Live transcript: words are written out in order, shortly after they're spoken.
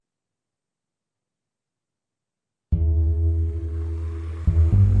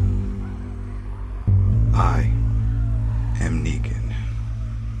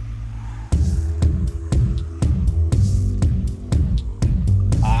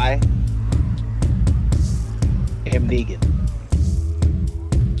Negan.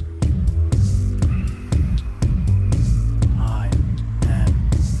 I am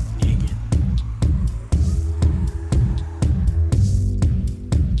Negan.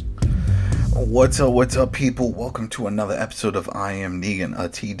 What's up, people? Welcome to another episode of I Am Negan, a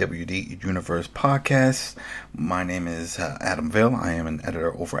TWD Universe podcast. My name is Adam Vale. I am an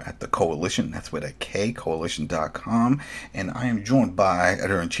editor over at The Coalition. That's with a K, coalition.com. And I am joined by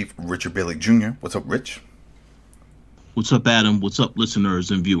Editor-in-Chief Richard Bailey Jr. What's up, Rich? What's up, Adam? What's up,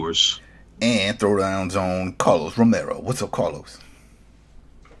 listeners and viewers? And Throwdown Zone Carlos Romero. What's up, Carlos?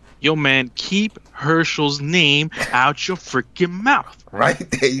 Yo, man, keep Herschel's name out your freaking mouth. Right,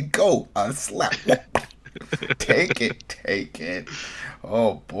 there you go. A slap. Take it.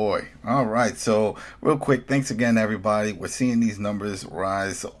 Oh, boy. All right, so real quick, thanks again, everybody. We're seeing these numbers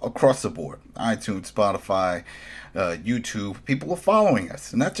rise across the board. iTunes, Spotify, YouTube. People are following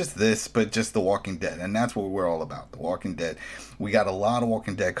us. Not just this, but just The Walking Dead. And that's what we're all about, The Walking Dead. We got a lot of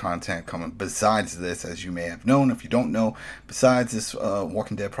Walking Dead content coming besides this, as you may have known. If you don't know, besides this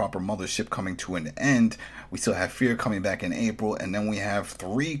Walking Dead proper mothership coming to an end, we still have Fear coming back in April. And then we have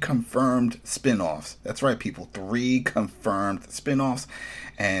 3 confirmed spin-offs. That's right, people. 3 confirmed spin-offs.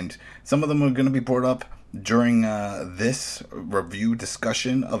 And some of them are going to be brought up during this review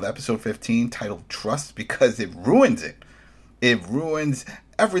discussion of episode 15 titled Trust, because it ruins it. It ruins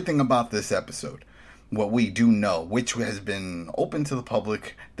everything about this episode. What we do know, which has been open to the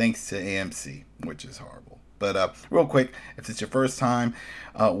public thanks to AMC, which is horrible. But real quick, if it's your first time,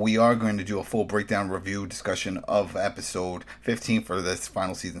 we are going to do a full breakdown review discussion of episode 15 for this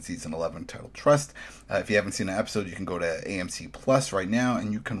final season 11, titled Trust. If you haven't seen the episode, you can go to AMC Plus right now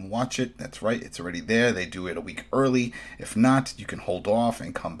and you can watch it. That's right, it's already there. They do it a week early. If not, you can hold off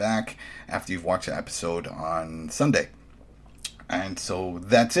and come back after you've watched the episode on Sunday. And so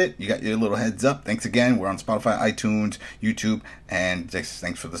that's it. You got your little heads up. Thanks again. We're on Spotify, iTunes, YouTube, and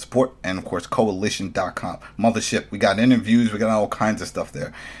thanks for the support. And of course, coalition.com. Mothership. We got interviews. We got all kinds of stuff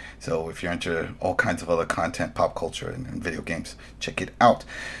there. So if you're into all kinds of other content, pop culture, and video games, check it out.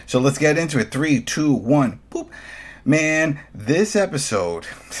 So let's get into it. 3, 2, 1. Boop. Man, this episode.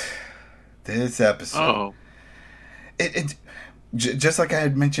 Oh. It just like I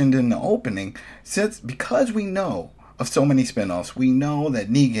had mentioned in the opening, because we know of so many spin-offs. We know that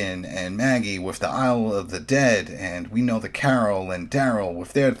Negan and Maggie with the Isle of the Dead, and we know that Carol and Daryl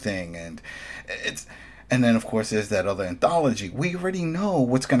with their thing, and then of course there's that other anthology. We already know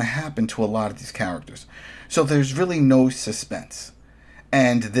what's going to happen to a lot of these characters. So there's really no suspense.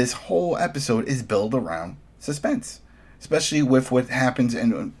 And this whole episode is built around suspense. Especially with what happens,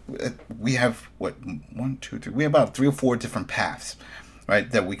 and we have, 1, 2, 3, we have about 3 or 4 different paths,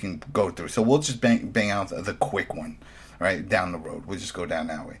 right, that we can go through. So we'll just bang out the quick one, right, down the road. We'll just go down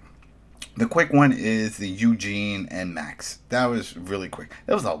that way. The quick one is the Eugene and Max. That was really quick.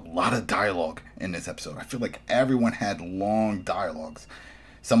 There was a lot of dialogue in this episode. I feel like everyone had long dialogues.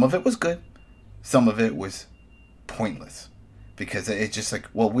 Some of it was good. Some of it was pointless. Because it's just like,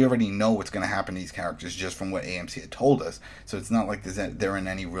 well, we already know what's going to happen to these characters just from what AMC had told us. So it's not like they're in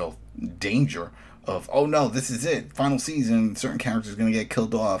any real danger of, oh no, this is it, final season, certain characters are going to get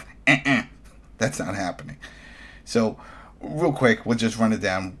killed off. That's not happening. So real quick, we'll just run it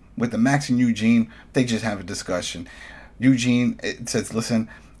down. With the Max and Eugene, they just have a discussion. Eugene, it says, listen,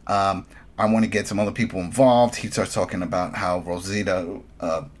 I want to get some other people involved. He starts talking about how Rosita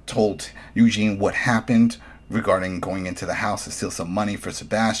told Eugene what happened regarding going into the house to steal some money for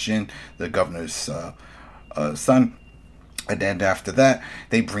Sebastian, the governor's son. And then after that,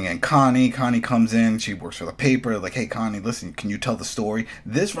 they bring in Connie. Connie comes in. She works for the paper. Like, hey, Connie, listen, can you tell the story?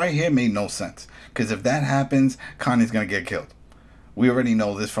 This right here made no sense. Because if that happens, Connie's going to get killed. We already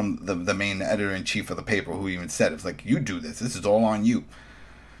know this from the main editor-in-chief of the paper, who even said, it's like, you do this. This is all on you.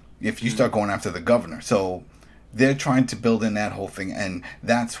 If you start going after the governor. So they're trying to build in that whole thing. And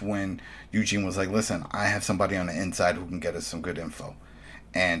that's when Eugene was like, listen, I have somebody on the inside who can get us some good info.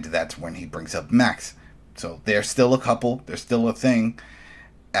 And that's when he brings up Max. So they're still a couple. They're still a thing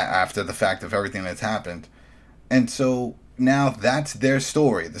after the fact of everything that's happened. And so now that's their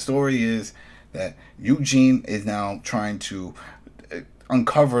story. The story is that Eugene is now trying to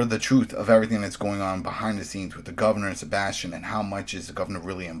uncover the truth of everything that's going on behind the scenes with the governor and Sebastian, and how much is the governor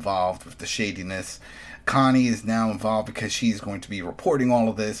really involved with the shadiness. Connie is now involved because she's going to be reporting all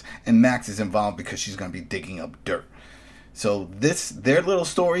of this, and Max is involved because she's going to be digging up dirt. So their little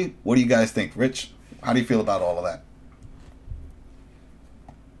story, what do you guys think? Rich, how do you feel about all of that?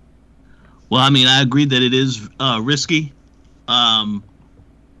 Well, I mean, I agree that it is risky.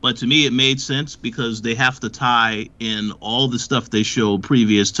 But to me, it made sense because they have to tie in all the stuff they showed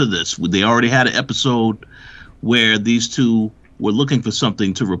previous to this. They already had an episode where these two were looking for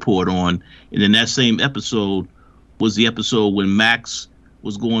something to report on. And in that same episode was the episode when Max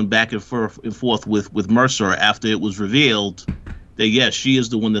was going back and forth with Mercer after it was revealed that, yes, she is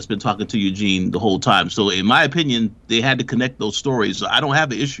the one that's been talking to Eugene the whole time. So in my opinion, they had to connect those stories. So I don't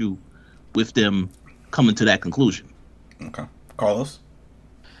have an issue with them coming to that conclusion. Okay. Carlos?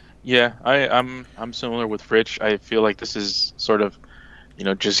 Yeah, I'm similar with Rich. I feel like this is sort of,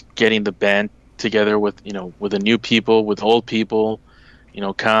 just getting the band together with the new people, with old people,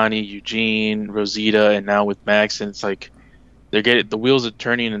 Connie, Eugene, Rosita, and now with Max, and it's like the wheels are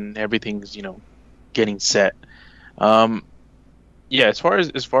turning and everything's getting set. Yeah, as far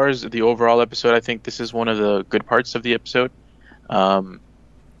as the overall episode, I think this is one of the good parts of the episode.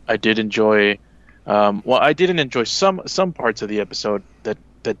 I did enjoy. I didn't enjoy some parts of the episode that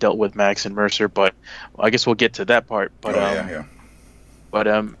dealt with Max and Mercer, but I guess we'll get to that part. But yeah. But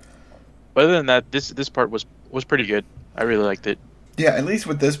other than that, this part was pretty good. I really liked it. Yeah, at least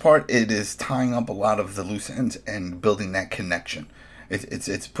with this part, it is tying up a lot of the loose ends and building that connection.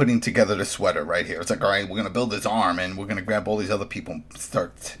 It's putting together the sweater right here. It's like, all right, we're going to build this arm, and we're going to grab all these other people and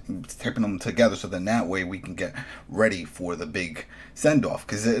start taping them together, so then that way we can get ready for the big send-off.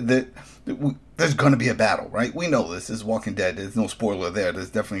 Because there's going to be a battle, right? We know this. This is Walking Dead. There's no spoiler there.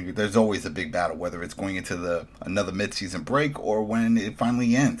 There's always a big battle, whether it's going into another mid-season break or when it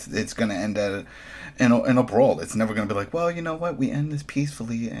finally ends. It's going to end in a brawl. It's never going to be like, well, you know what? We end this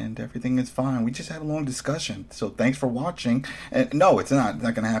peacefully and everything is fine. We just had a long discussion. So thanks for watching. And no, it's not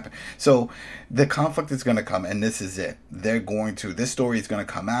going to happen. So the conflict is going to come, and this is it. This story is going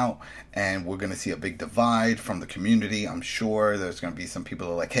to come out, and we're going to see a big divide from the community. I'm sure there's going to be some people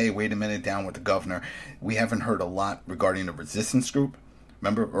who are like, hey, wait a minute, down with the governor. We haven't heard a lot regarding the resistance group.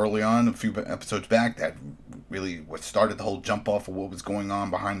 Remember early on, a few episodes back, that really what started the whole jump off of what was going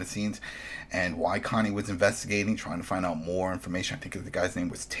on behind the scenes and why Connie was investigating, trying to find out more information. I think the guy's name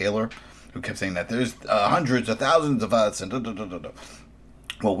was Taylor, who kept saying that there's hundreds of thousands of us and da-da-da-da-da.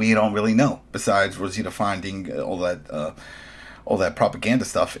 Well, we don't really know, besides Rosita finding all that propaganda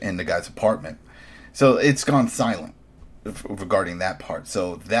stuff in the guy's apartment. So it's gone silent regarding that part.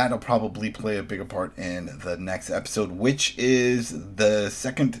 So that'll probably play a bigger part in the next episode, which is the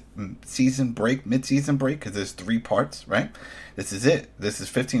second mid-season break, because there's 3 parts, right? This is it. This is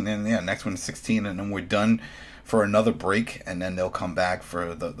 15, and next one is 16, and then we're done for another break, and then they'll come back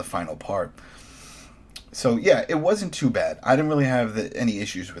for the final part. So yeah, it wasn't too bad. I didn't really have any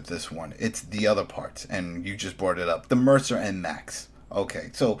issues with this one. It's the other parts, and you just brought it up. The Mercer and Max.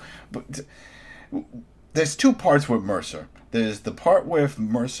 Okay, so there's 2 parts with Mercer. There's the part with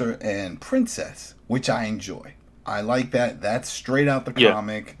Mercer and Princess, which I enjoy. I like that. That's straight out the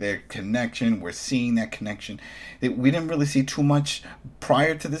comic. Their connection. We're seeing that connection. We didn't really see too much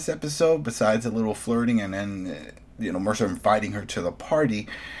prior to this episode, besides a little flirting, and then Mercer inviting her to the party,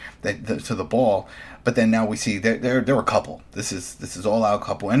 to the ball. But then now we see they're a couple. This is all out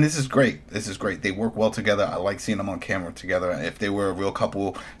couple, and this is great. They work well together. I like seeing them on camera together. If they were a real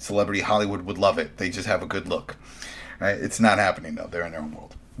couple, celebrity Hollywood would love it. They just have a good look. Right? It's not happening though. They're in their own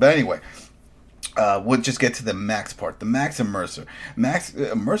world. But anyway, we'll just get to the Max part. The Max and Mercer.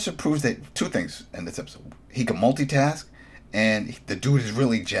 Mercer proves that 2 things in this episode. He can multitask, and the dude is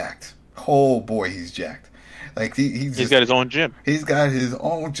really jacked. Oh boy, he's jacked. Like he's got his own gym. He's got his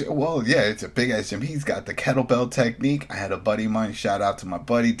own gym. Well, yeah, it's a big ass gym. He's got the kettlebell technique. I had a buddy of mine, shout out to my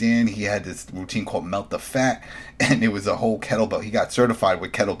buddy Dan. He had this routine called Melt the Fat, and it was a whole kettlebell. He got certified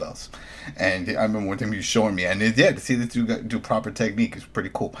with kettlebells, and I remember one time he was showing me, and to see this dude do proper technique is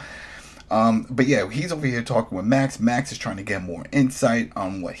pretty cool. But yeah, he's over here talking with Max. Max is trying to get more insight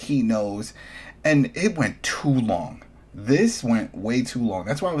on what he knows, and it went too long. This went way too long.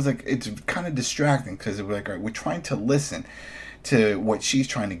 That's why I was like, it's kind of distracting, because it was like, all right, we're trying to listen to what she's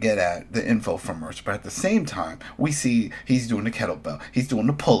trying to get at, the info from her. But at the same time, we see he's doing the kettlebell, he's doing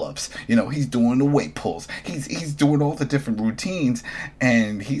the pull-ups, he's doing the weight pulls, he's doing all the different routines,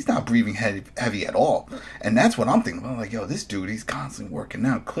 and he's not breathing heavy at all. And that's what I'm thinking about. Like, yo, this dude, he's constantly working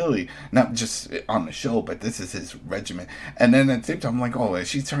out. Clearly, not just on the show, but this is his regimen. And then at the same time, I'm like, oh,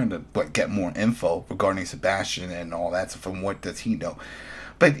 she's trying to get more info regarding Sebastian and all that. So from what does he know?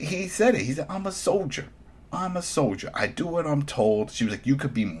 But he said it. He said, I'm a soldier. I do what I'm told. She was like, you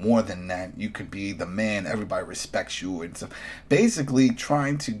could be more than that. You could be the man. Everybody respects you. And so basically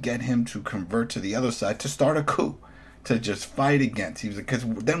trying to get him to convert to the other side, to start a coup, to just fight against. He was like, because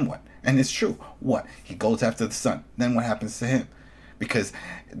then what? And it's true. What? He goes after the son. Then what happens to him? Because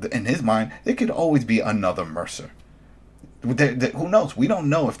in his mind, there could always be another Mercer. Who knows? We don't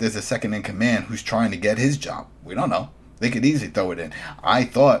know if there's a second in command who's trying to get his job. We don't know. They could easily throw it in. I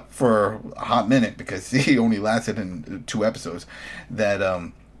thought for a hot minute, because he only lasted in 2 episodes, that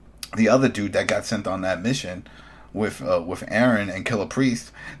the other dude that got sent on that mission with Aaron and Killer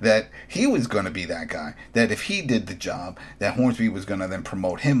Priest, that he was going to be that guy. That if he did the job, that Hornsby was going to then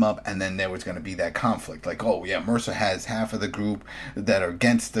promote him up, and then there was going to be that conflict. Like, oh yeah, Mercer has half of the group that are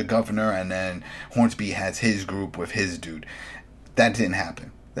against the governor, and then Hornsby has his group with his dude. That didn't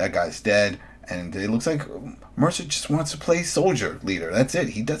happen. That guy's dead, and it looks like Mercer just wants to play soldier leader. That's it.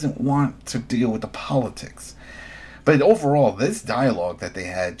 He doesn't want to deal with the politics. But overall, this dialogue that they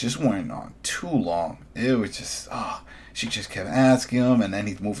had just went on too long. It was just, she just kept asking him, and then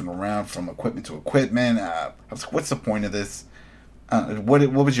he's moving around from equipment to equipment. I was like, what's the point of this? What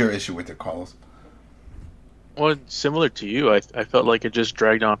was your issue with it, Carlos? Well, similar to you, I felt like it just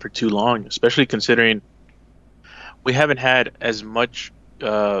dragged on for too long, especially considering we haven't had as much,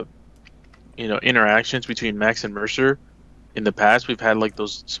 interactions between Max and Mercer in the past. We've had like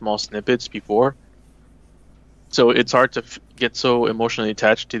those small snippets before. So it's hard to get so emotionally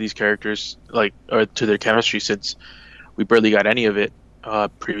attached to these characters, or to their chemistry, since we barely got any of it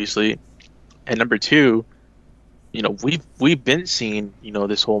previously. And number two, we've been seeing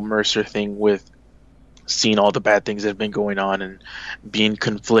this whole Mercer thing with seeing all the bad things that have been going on and being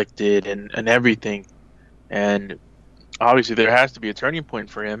conflicted and everything. And obviously there has to be a turning point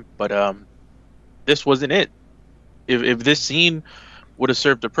for him, but this wasn't it. If this scene would have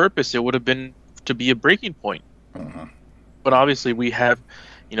served a purpose, it would have been to be a breaking point. Uh-huh. But obviously we have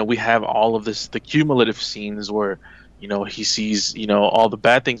all of this, the cumulative scenes where, he sees, all the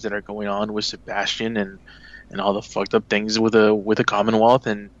bad things that are going on with Sebastian and all the fucked up things with the Commonwealth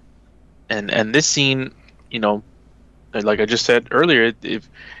and this scene, like I just said earlier, if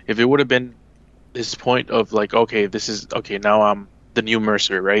it would have been this point of like, okay, now I'm the new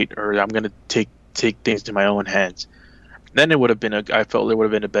Mercer, right? Or I'm gonna take things to my own hands. Then it would have been I felt it would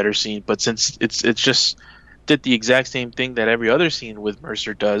have been a better scene. But since it's just did the exact same thing that every other scene with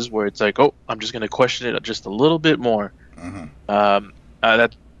Mercer does, where it's like, oh, I'm just going to question it just a little bit more. Mm-hmm.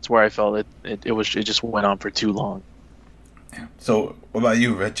 That's where I felt it just went on for too long. Yeah. So what about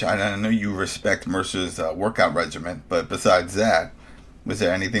you, Rich? I know you respect Mercer's workout regimen, but besides that, was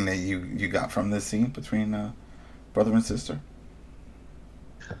there anything that you got from this scene between brother and sister?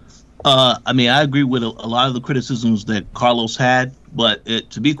 I agree with a lot of the criticisms that Carlos had, but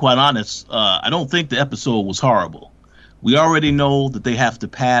to be quite honest, I don't think the episode was horrible. We already know that they have to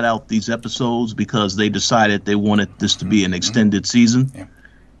pad out these episodes because they decided they wanted this to be an extended season. Yeah.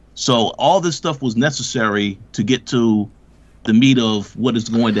 So all this stuff was necessary to get to the meat of what is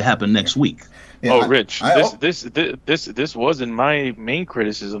going to happen next week. Yeah, Rich, this wasn't my main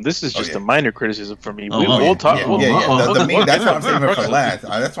criticism. This is just a minor criticism for me. We'll talk. That's why I'm saving it for last.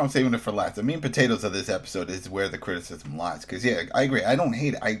 That's why I'm saving it for last. The meat and potatoes of this episode is where the criticism lies. Because I agree. I don't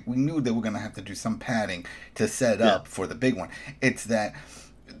hate it. We knew that we're gonna have to do some padding to set up for the big one. It's that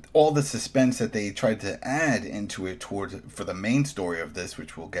all the suspense that they tried to add into it for the main story of this,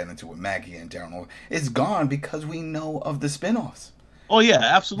 which we'll get into with Maggie and Darren, is gone because we know of the spinoffs. Oh yeah,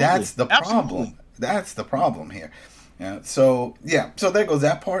 absolutely. That's the problem. Absolutely. That's the problem here. So there goes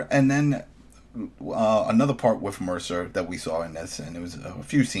that part, and then another part with Mercer that we saw in this, and it was a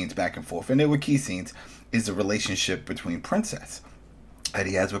few scenes back and forth, and they were key scenes, is the relationship between Princess that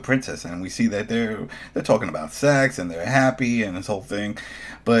he has with Princess, and we see that they're talking about sex and they're happy and this whole thing,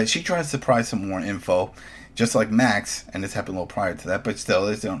 but she tries to pry some more info. Just like Max, and this happened a little prior to that, but still,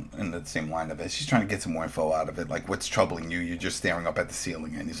 it's in the same line of it. She's trying to get some more info out of it, like what's troubling you. You're just staring up at the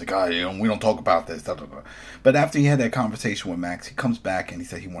ceiling, and he's like, we don't talk about this. Blah, blah, blah. But after he had that conversation with Max, he comes back and he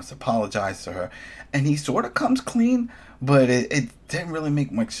said he wants to apologize to her, and he sort of comes clean, but it didn't really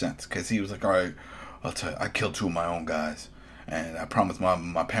make much sense because he was like, all right, I'll tell you, I killed 2 of my own guys, and I promised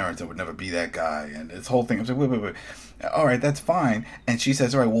my parents I would never be that guy, and this whole thing. I was like, wait, all right, that's fine. And she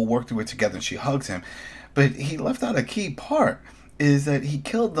says, all right, we'll work through it together, and she hugs him. But he left out a key part, is that he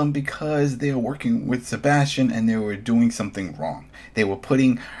killed them because they were working with Sebastian and they were doing something wrong. They were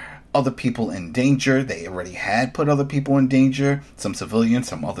putting other people in danger. They already had put other people in danger. Some civilians,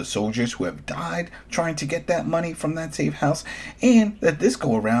 some other soldiers who have died trying to get that money from that safe house. And that this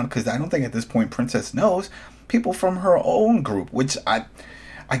go around, because I don't think at this point Princess knows, people from her own group, which I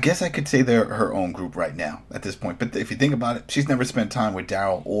guess I could say they're her own group right now at this point. But if you think about it, she's never spent time with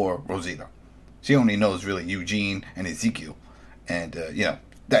Daryl or Rosita. She only knows really Eugene and Ezekiel, and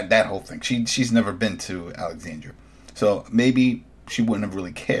that whole thing. She's never been to Alexandria, so maybe she wouldn't have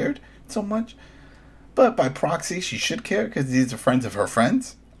really cared so much. But by proxy, she should care because these are friends of her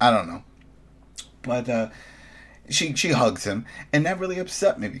friends. I don't know, but she hugs him, and that really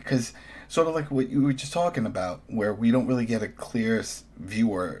upset me because sort of like what you were just talking about, where we don't really get a clear view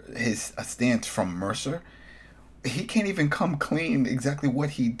or his a stance from Mercer. He can't even come clean exactly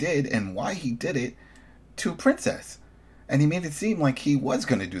what he did and why he did it to Princess. And he made it seem like he was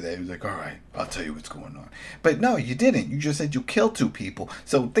going to do that. He was like, all right, I'll tell you what's going on. But no, you didn't. You just said you killed 2 people.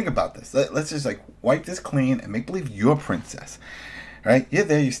 So think about this. Let's just like wipe this clean and make believe you're Princess. Right? You're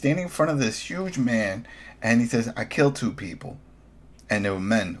there. You're standing in front of this huge man. And he says, I killed 2 people. And they were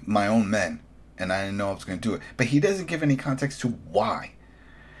men, my own men. And I didn't know I was going to do it. But he doesn't give any context to why.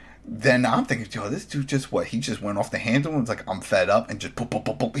 Then I'm thinking, yo, this dude just what? He just went off the handle and was like, I'm fed up. And just boop, boop,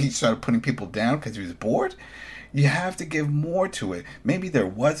 boop, boop. He started putting people down because he was bored. You have to give more to it. Maybe there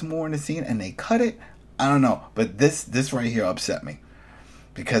was more in the scene and they cut it. I don't know. But this right here upset me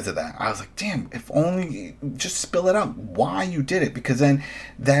because of that. I was like, damn, if only just spill it out why you did it. Because then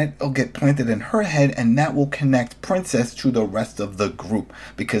that'll get planted in her head and that will connect Princess to the rest of the group.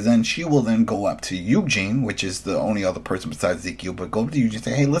 Because then she will then go up to Eugene, which is the only other person besides Ezekiel, but go up to Eugene and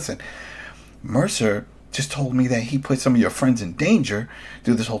say, hey, listen, Mercer just told me that he put some of your friends in danger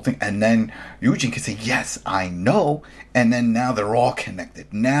through this whole thing. And then Eugene can say, yes, I know. And then now they're all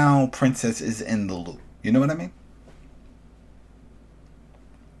connected. Now Princess is in the loop. You know what I mean?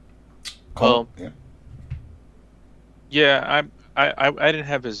 Well, yeah, I didn't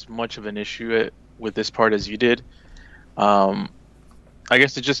have as much of an issue with this part as you did. I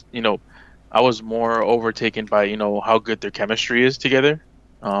guess it just, I was more overtaken by, how good their chemistry is together.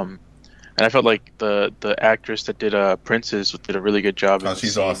 And I felt like the actress that did Princess did a really good job. Oh,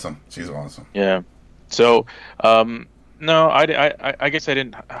 she's awesome. She's awesome. Yeah. So, no, I guess I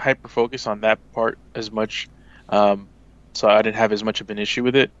didn't hyper focus on that part as much. So I didn't have as much of an issue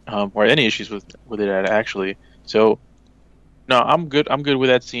with it, or any issues with it actually. So, no, I'm good. I'm good with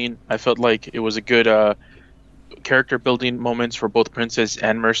that scene. I felt like it was a good character building moments for both Princess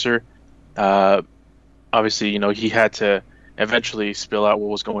and Mercer. Obviously, he had to eventually spill out what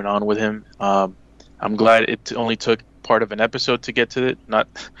was going on with him. I'm glad it only took part of an episode to get to it, not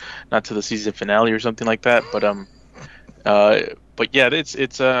to the season finale or something like that. But yeah,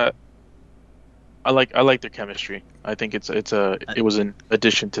 it's I like their chemistry. I think it was an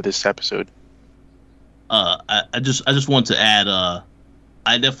addition to this episode. I just want to add,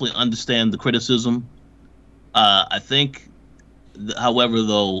 I definitely understand the criticism. I think, however,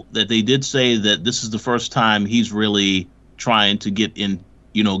 though, that they did say that this is the first time he's really trying to get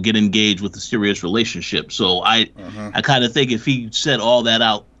engaged with a serious relationship. So I kind of think if he said all that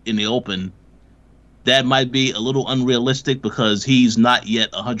out in the open, that might be a little unrealistic because he's not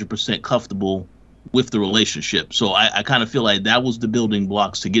yet 100% comfortable with the relationship. So I kind of feel like that was the building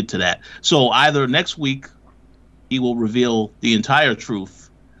blocks to get to that. So either next week he will reveal the entire truth,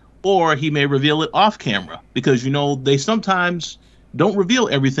 or he may reveal it off camera, because they sometimes don't reveal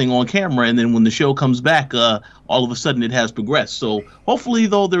everything on camera, and then when the show comes back, all of a sudden it has progressed. So hopefully,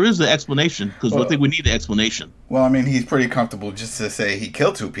 though, there is an explanation, because I think we need an explanation. Well, I mean, he's pretty comfortable just to say he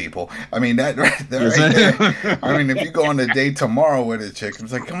killed 2 people. I mean, that right there. I mean, if you go on a date tomorrow with a chick,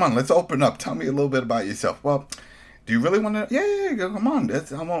 it's like, come on, let's open up. Tell me a little bit about yourself. Well, do you really want to? Yeah, come on.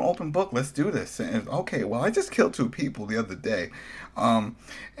 I'm on open book. Let's do this. And, okay, well, I just killed 2 people the other day.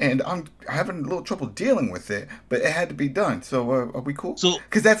 And I'm having a little trouble dealing with it, but it had to be done. So are we cool?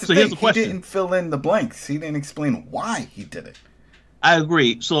 Because that's the thing. He didn't fill in the blanks. He didn't explain why he did it. I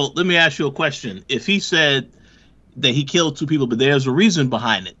agree. So let me ask you a question. If he said that he killed 2 people, but there's a reason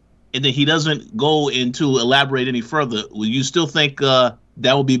behind it, and then he doesn't go into elaborate any further, will you still think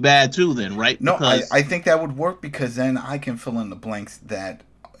that would be bad too then, right? No, I think that would work, because then I can fill in the blanks that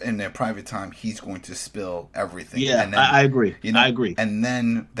in their private time he's going to spill everything. Yeah, and then, I agree. I agree. And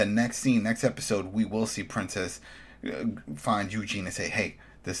then the next episode, we will see Princess find Eugene and say, hey,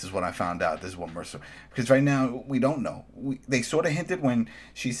 this is what I found out. This is what Mercer... Because right now, we don't know. They sort of hinted when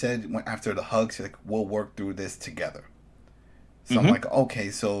she said, after the hug, she's like, we'll work through this together. So I'm like, okay,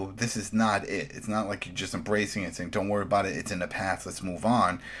 so this is not it. It's not like you're just embracing it and saying, don't worry about it. It's in the past. Let's move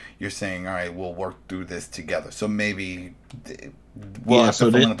on. You're saying, all right, we'll work through this together. So maybe we'll have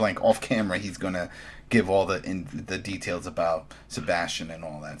to fill in the blank. Off camera, he's going to give all the details about Sebastian and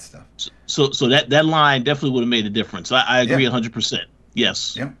all that stuff. So that line definitely would have made a difference. I agree 100%.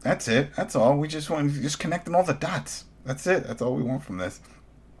 Yes. Yeah, that's it. That's all. We just want connecting all the dots. That's it. That's all we want from this.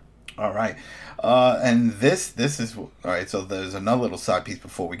 All right. And this is... All right, so there's another little side piece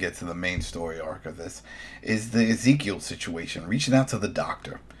before we get to the main story arc of this, is the Ezekiel situation, reaching out to the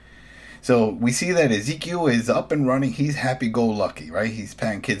doctor. So we see that Ezekiel is up and running. He's happy-go-lucky, right? He's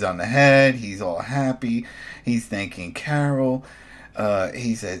patting kids on the head. He's all happy. He's thanking Carol.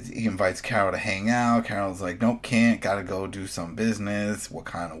 He says he invites Carol to hang out. Carol's like, nope, can't. Gotta go do some business. What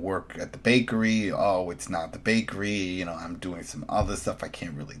kind of work at the bakery? Oh, it's not the bakery. You know, I'm doing some other stuff I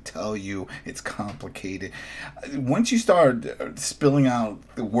can't really tell you. It's complicated. Once you start spilling out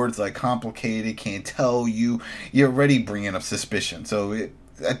the words like complicated, can't tell you, you're already bringing up suspicion. So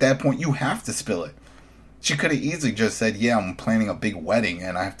at that point, you have to spill it. She could have easily just said, yeah, I'm planning a big wedding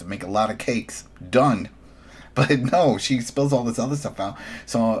and I have to make a lot of cakes. Done. But no, she spills all this other stuff out.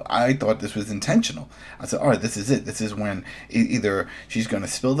 So I thought this was intentional. I said, all right, this is it. This is when either she's going to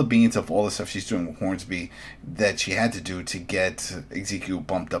spill the beans of all the stuff she's doing with Hornsby that she had to do to get Ezekiel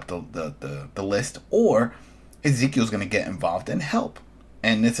bumped up the list, or Ezekiel's going to get involved and help.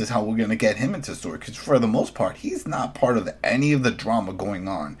 And this is how we're going to get him into the story. Because for the most part, he's not part of any of the drama going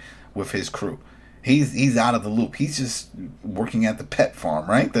on with his crew. He's out of the loop. He's just working at the pet farm,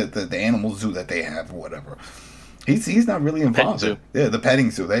 right? The animal zoo that they have or whatever. He's not really involved. Yeah, the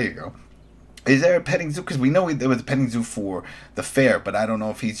petting zoo. There you go. Is there a petting zoo? Because we know there was a petting zoo for the fair, but I don't know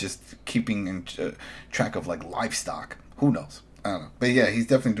if he's just keeping in track of like livestock. Who knows? I don't know. But yeah, he's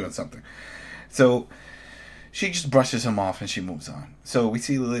definitely doing something. So she just brushes him off and she moves on. So we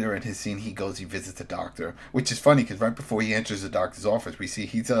see later in his scene, he visits the doctor, which is funny because right before he enters the doctor's office, we see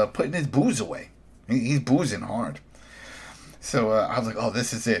he's putting his booze away. He's boozing hard. So I was like, oh,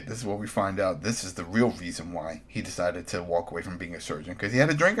 this is it. This is what we find out. This is the real reason why he decided to walk away from being a surgeon, because he had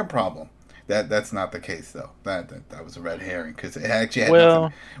a drinking problem. That's not the case, though. That was a red herring, because it actually had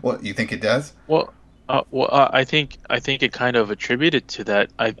nothing. What, you think it does? I think it kind of attributed to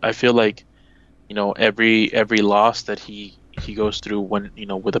that. I feel like, you know, every loss that he goes through when, you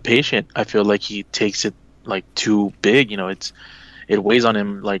know, with a patient, I feel like he takes it like too big. You know, it weighs on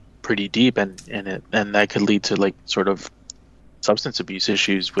him like pretty deep, and that could lead to like sort of substance abuse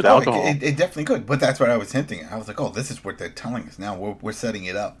issues with alcohol. It definitely could, but that's what I was hinting at. I was like, oh, this is what they're telling us now. We're setting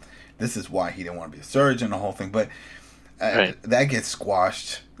it up. This is why he didn't want to be a surgeon, the whole thing. But that gets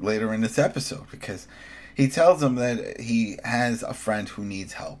squashed later in this episode, because he tells him that he has a friend who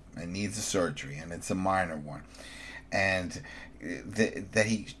needs help and needs a surgery, and it's a minor one, and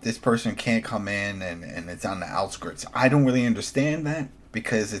this person can't come in, and it's on the outskirts. I don't really understand that,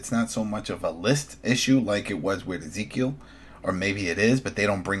 because it's not so much of a list issue like it was with Ezekiel, or maybe it is, but they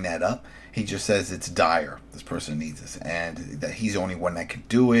don't bring that up. He just says it's dire. This person needs this, and that he's the only one that can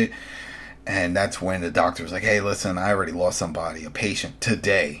do it. And that's when the doctor was like, hey, listen, I already lost somebody, a patient,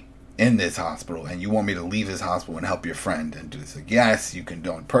 today in this hospital, and you want me to leave this hospital and help your friend and do this? Like, yes, you can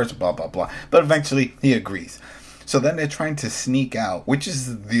do it in person, blah, blah, blah. But eventually he agrees. So then they're trying to sneak out, which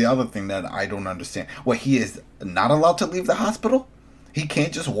is the other thing that I don't understand. What, he is not allowed to leave the hospital? He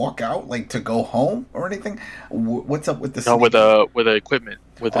can't just walk out, like, to go home or anything? What's up with the No, with the equipment.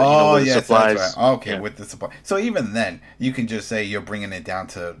 With the supplies. That's right. Okay, yeah. With the supply. So even then, you can just say you're bringing it down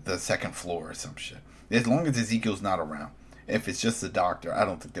to the second floor or some shit. As long as Ezekiel's not around. If it's just the doctor, I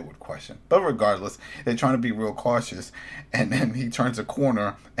don't think they would question. But regardless, they're trying to be real cautious. And then he turns a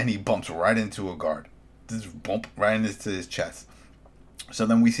corner and he bumps right into a guard. Just bump right into his chest. So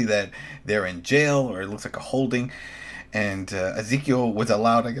then we see that they're in jail, or it looks like a holding. And Ezekiel was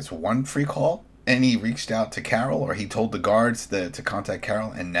allowed, I guess, one free call. And he reached out to Carol, or he told the guards to contact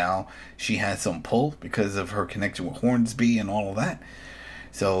Carol. And now she has some pull because of her connection with Hornsby and all of that.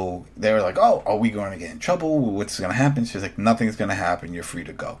 So they were like, oh, are we going to get in trouble? What's going to happen? She's like, nothing's going to happen. You're free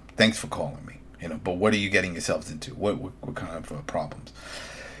to go. Thanks for calling me. You know, but what are you getting yourselves into? What kind of problems?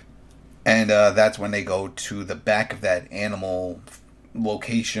 And that's when they go to the back of that animal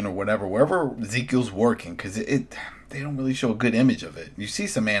location or whatever, wherever Ezekiel's working, because they don't really show a good image of it. You see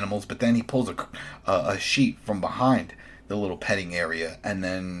some animals, but then he pulls a sheet from behind the little petting area, and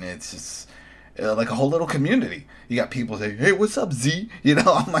then it's just like a whole little community. You got people saying, hey, what's up, Z? You know,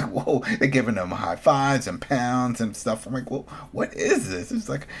 I'm like, whoa, they're giving them high fives and pounds and stuff. I'm like, well, what is this? It's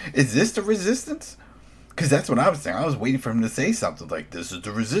like, is this the resistance? Because that's what I was saying. I was waiting for him to say something like, this is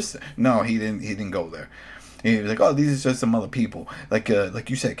the resistance. No, he didn't go there. He was like, oh, these are just some other people. Like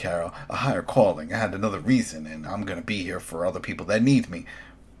you said, Carol, a higher calling. I had another reason, and I'm going to be here for other people that need me.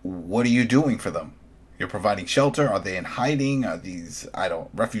 What are you doing for them? You're providing shelter? Are they in hiding? Are these,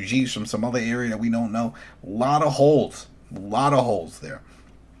 refugees from some other area that we don't know? A lot of holes there.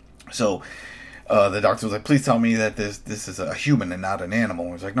 So the doctor was like, please tell me that this is a human and not an animal.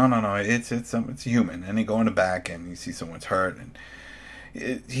 And he's like, no, it's a human. And they go in the back, and you see someone's hurt, and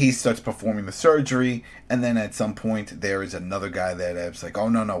he starts performing the surgery, and then at some point there is another guy that's like, oh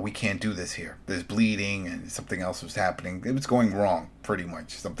no, we can't do this here. There's bleeding, and something else was happening. It was going wrong, pretty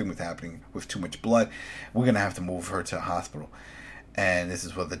much. Something was happening with too much blood. We're gonna have to move her to a hospital. And this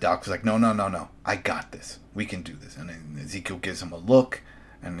is what the doctor's like, no, I got this. We can do this. And then Ezekiel gives him a look,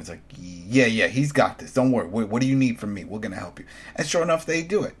 and it's like, yeah, he's got this. Don't worry. What do you need from me? We're going to help you. And sure enough, they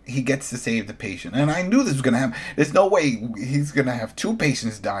do it. He gets to save the patient. And I knew this was going to happen. There's no way he's going to have 2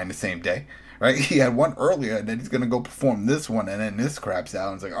 patients die in the same day. Right? He had one earlier, and then he's going to go perform this one, and then this craps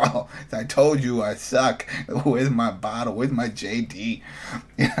out. And it's like, oh, I told you I suck. Where's my bottle? Where's my JD?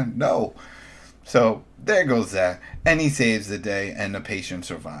 Yeah, no. So there goes that. And he saves the day, and the patient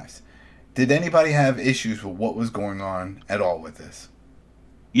survives. Did anybody have issues with what was going on at all with this?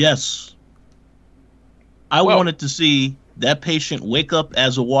 Yes. I wanted to see that patient wake up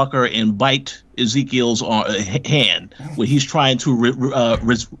as a walker and bite Ezekiel's hand when he's trying to,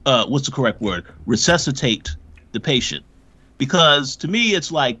 what's the correct word? Resuscitate the patient. Because to me,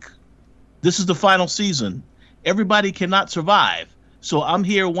 it's like, this is the final season. Everybody cannot survive. So I'm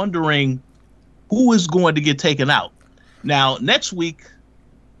here wondering who is going to get taken out. Now, next week,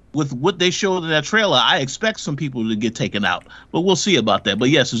 with what they showed in that trailer, I expect some people to get taken out, but we'll see about that. But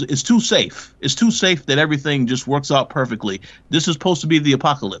yes, it's too safe. It's too safe that everything just works out perfectly. This is supposed to be the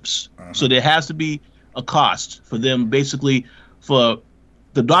apocalypse. So there has to be a cost for them, basically, for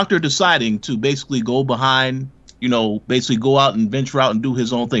the doctor deciding to basically go behind, basically go out and venture out and do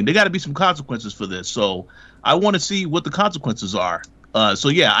his own thing. There got to be some consequences for this. So I want to see what the consequences are. So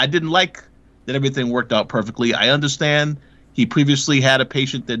yeah, I didn't like that everything worked out perfectly. I understand he previously had a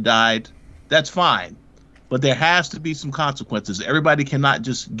patient that died. That's fine. But there has to be some consequences. Everybody cannot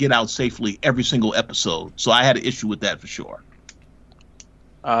just get out safely every single episode. So I had an issue with that for sure.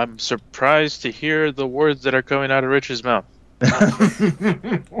 I'm surprised to hear the words that are coming out of Rich's mouth.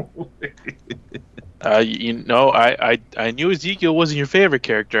 I knew Ezekiel wasn't your favorite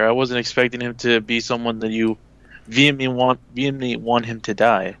character. I wasn't expecting him to be someone that you vehemently want him to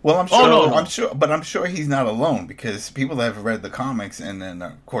die. Well, I'm sure he's not alone, because people that have read the comics and then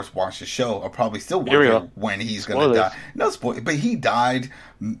of course watched the show are probably still wondering when he's going to die. No spoil, but he died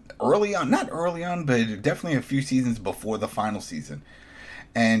early on, not early on, but definitely a few seasons before the final season.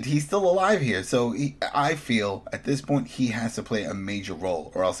 And he's still alive here, so I feel at this point he has to play a major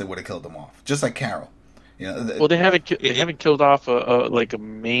role, or else they would have killed him off, just like Carol. Well, they haven't killed off a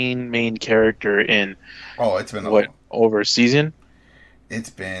main character in. Oh, it's been over a season. It's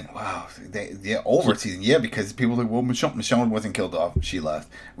been over a season. Because people are like, well, Michonne wasn't killed off, she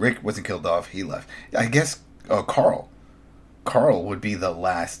left. Rick wasn't killed off, he left. I guess Carl would be the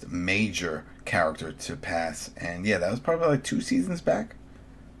last major character to pass, and that was probably like 2 seasons back.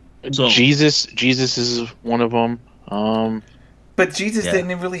 So, Jesus is one of them. But Jesus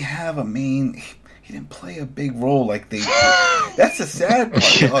didn't really have a main. He didn't play a big role like they. That's the sad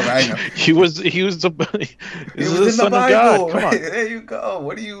part. Oh, I know. He was the in son the Bible. Of God. Come on. There you go.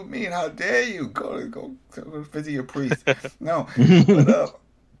 What do you mean? How dare you go visit your priest? No,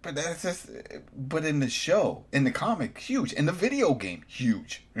 but that's just. But in the show, in the comic, huge. In the video game,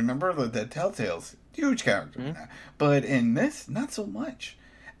 huge. Remember the Telltale's huge character. Mm-hmm. But in this, not so much.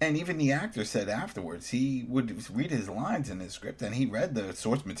 And even the actor said afterwards, he would read his lines in his script, and he read the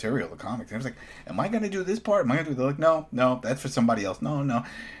source material, the comics. And he was like, am I going to do this part? Am I going to do that? Like, no, that's for somebody else. No.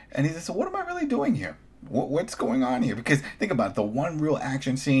 And he said, so what am I really doing here? What's going on here? Because think about it, the one real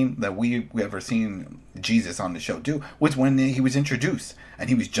action scene that we ever seen Jesus on the show do was when he was introduced. And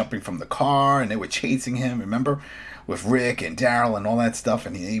he was jumping from the car, and they were chasing him, remember? With Rick and Daryl and all that stuff.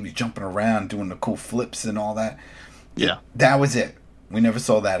 And he was jumping around, doing the cool flips and all that. Yeah. That was it. We never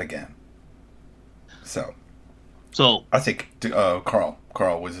saw that again. So I think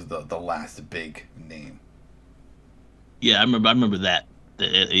Carl was the last big name. Yeah, I remember that.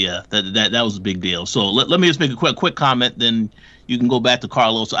 That was a big deal. So let me just make a quick comment, then you can go back to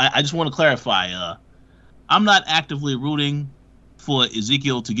Carlos. I just want to clarify. I'm not actively rooting for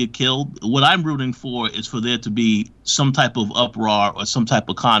Ezekiel to get killed. What I'm rooting for is for there to be some type of uproar or some type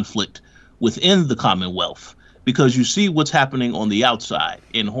of conflict within the Commonwealth. Because you see what's happening on the outside,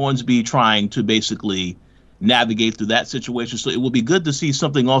 and Hornsby trying to basically navigate through that situation. So it would be good to see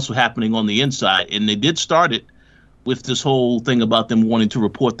something also happening on the inside. And they did start it with this whole thing about them wanting to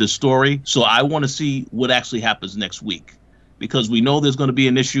report this story. So I want to see what actually happens next week, because we know there's going to be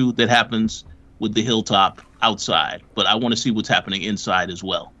an issue that happens with the Hilltop outside, but I want to see what's happening inside as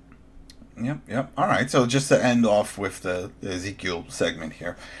well. Yep. All right. So just to end off with the Ezekiel segment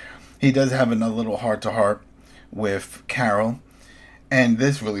here, he does have another little heart-to-heart with Carol, and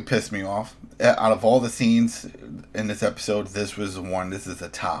this really pissed me off. Out of all the scenes in this episode, this was the one. This is the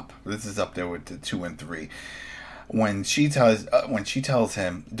top. This is up there with the 2 and 3. When she tells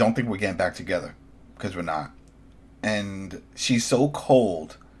him, "Don't think we're getting back together," because we're not, and she's so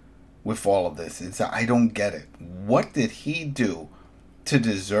cold with all of this. I don't get it. What did he do to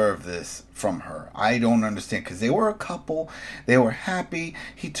deserve this from her. I don't understand, because they were a couple, they were happy,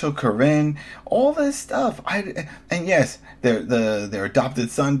 he took her in, all this stuff. And yes, their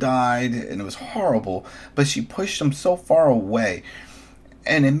adopted son died, and it was horrible, but she pushed him so far away,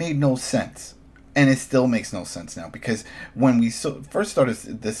 and it made no sense. And it still makes no sense now, because when we first started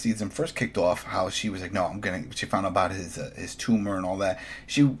this season, first kicked off, how she was like, no, she found out about his tumor and all that.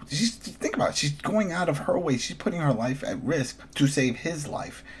 She's think about it, she's going out of her way, she's putting her life at risk to save his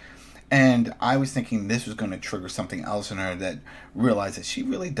life. And I was thinking this was going to trigger something else in her, that realized that she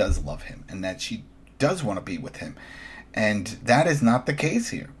really does love him, and that she does want to be with him. And that is not the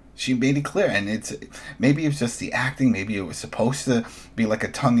case here. She made it clear, and maybe it was just the acting. Maybe it was supposed to be like a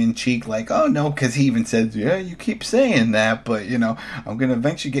tongue-in-cheek, like, oh no, because he even said, yeah, you keep saying that, but I'm gonna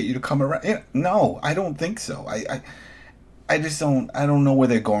eventually get you to come around. No, I don't think so. I just don't. I don't know where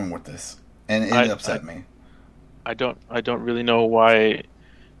they're going with this, and it upset me. I don't really know why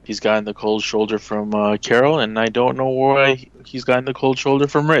he's gotten the cold shoulder from Carol, and I don't know why he's gotten the cold shoulder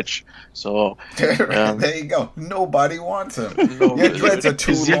from Rich. So there you go. Nobody wants him. Your dreads are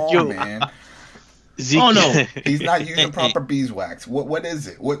too long, man. Oh no, he's not using proper beeswax. What is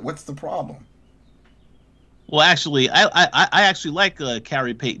it? What's the problem? Well, actually, I actually like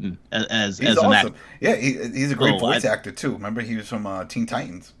Carrie Payton as awesome. an actor. Yeah, he's a great voice actor too. Remember, he was from Teen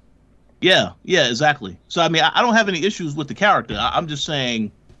Titans. Yeah, exactly. So I mean, I don't have any issues with the character. I'm just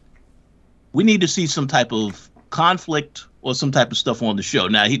saying we need to see some type of conflict or some type of stuff on the show.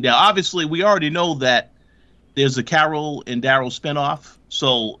 Now obviously, we already know that there's a Carol and Daryl spinoff.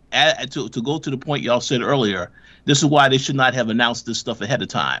 So to go to the point y'all said earlier, this is why they should not have announced this stuff ahead of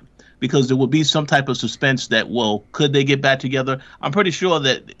time, because there will be some type of suspense that, well, could they get back together? I'm pretty sure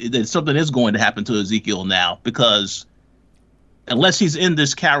that something is going to happen to Ezekiel now, because unless he's in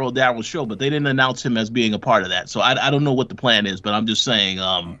this Carol Daryl show, but they didn't announce him as being a part of that. So I don't know what the plan is, but I'm just saying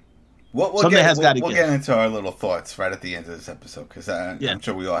we'll get into our little thoughts right at the end of this episode, because I'm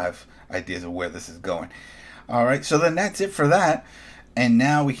sure we all have ideas of where this is going. All right, so then that's it for that. And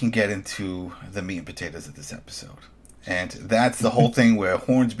now we can get into the meat and potatoes of this episode. And that's the whole thing where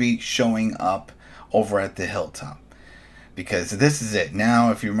Hornsby showing up over at the hilltop. Because this is it.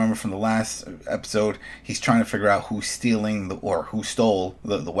 Now, if you remember from the last episode, he's trying to figure out who's stealing who stole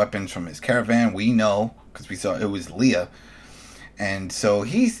the weapons from his caravan. We know, because we saw it was Leah. And so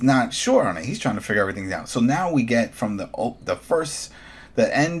he's not sure on it. He's trying to figure everything out. So now we get from the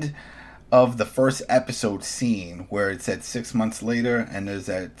end of the first episode scene where it said 6 months later, and there's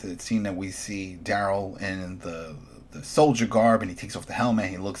that scene that we see Daryl in the soldier garb, and he takes off the helmet,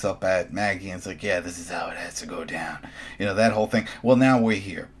 and he looks up at Maggie, and it's like, yeah, this is how it has to go down. That whole thing. Well, now we're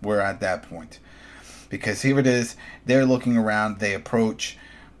here. We're at that point. Because here it is. They're looking around. They approach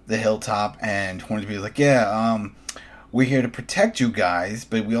the hilltop, and Hornsby is like, yeah, we're here to protect you guys,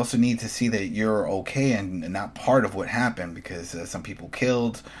 but we also need to see that you're okay and not part of what happened, because some people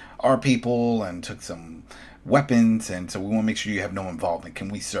killed our people and took some weapons, and so we want to make sure you have no involvement. Can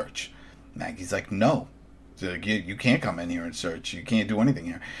we search? Maggie's like, no. So you can't come in here and search. You can't do anything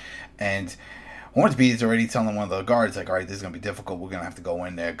here. And Hornsby is already telling one of the guards, like, all right, this is going to be difficult. We're going to have to go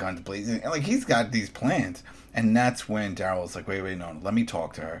in there, guns blazing. And, like, he's got these plans. And that's when Daryl's like, wait, no, let me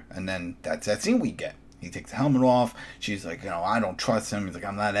talk to her. And then that's that scene we get. He takes the helmet off. She's like, I don't trust him. He's like,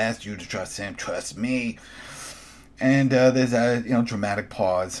 I'm not asking you to trust him. Trust me. And there's a dramatic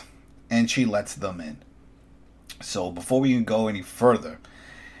pause. And she lets them in. So before we even go any further,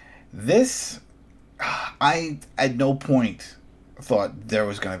 I at no point thought there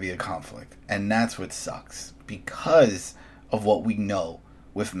was going to be a conflict. And that's what sucks. Because of what we know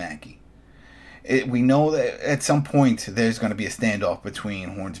with Maggie. We know that at some point there's going to be a standoff between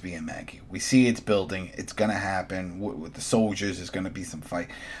Hornsby and Maggie. We see it's building. It's going to happen. With the soldiers, there's going to be some fight.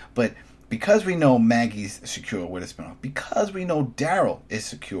 But because we know Maggie's secure with a spinoff, because we know Daryl is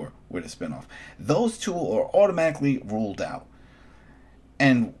secure with a spinoff, those two are automatically ruled out.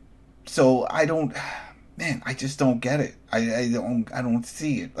 And so I just don't get it. I don't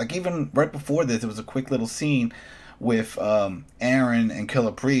see it. Like, even right before this, there was a quick little scene with Aaron and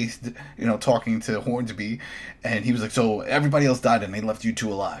Killer Priest, talking to Hornsby, and he was like, so everybody else died and they left you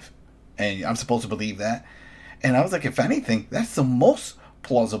two alive. And I'm supposed to believe that? And I was like, if anything, that's the most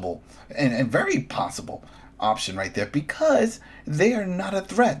plausible and very possible option right there, because they are not a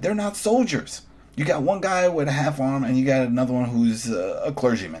threat. They're not soldiers. You got one guy with a half arm and you got another one who's a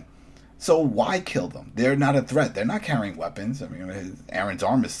clergyman. So why kill them? They're not a threat. They're not carrying weapons. I mean, Aaron's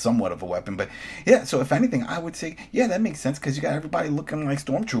arm is somewhat of a weapon, but yeah, so if anything, I would say, yeah, that makes sense, because you got everybody looking like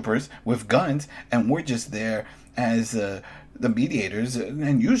stormtroopers with guns, and we're just there as the mediators,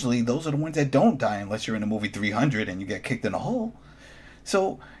 and usually those are the ones that don't die unless you're in the movie 300 and you get kicked in a hole.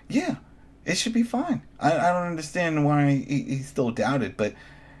 So yeah, it should be fine. I don't understand why he still doubted, but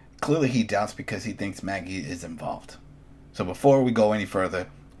clearly he doubts because he thinks Maggie is involved. So before we go any further,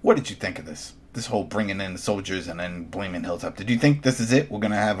 what did you think of this? This whole bringing in the soldiers and then blaming Hilltop. Did you think this is it? We're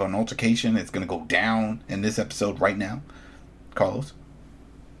going to have an altercation. It's going to go down in this episode right now? Carlos?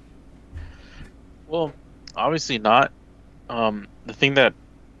 Well, obviously not. The thing that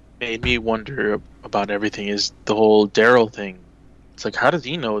made me wonder about everything is the whole Daryl thing. It's like, how does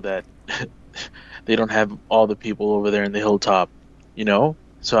he know that they don't have all the people over there in the Hilltop? You know?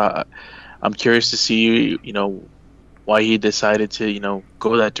 So I'm curious to see, why he decided to,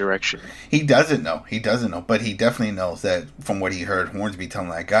 go that direction. He doesn't know. But he definitely knows that from what he heard Hornsby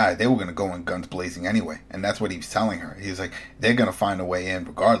telling that guy, they were going to go in guns blazing anyway. And that's what he was telling her. He was like, they're going to find a way in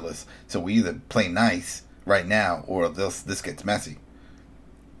regardless. So we either play nice right now or this gets messy.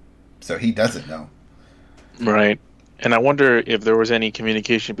 So he doesn't know. Right. And I wonder if there was any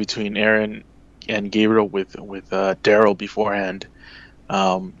communication between Aaron and Gabriel with Daryl beforehand.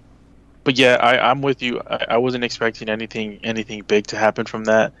 But yeah, I'm with you. I wasn't expecting anything big to happen from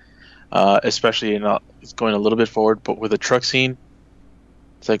that, especially it's going a little bit forward. But with the truck scene,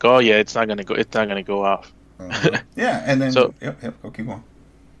 it's like, oh yeah, it's not gonna go off. Yeah, and then so yep, keep going.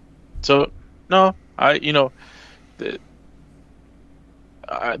 So no,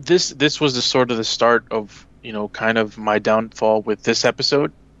 this was the sort of the start of kind of my downfall with this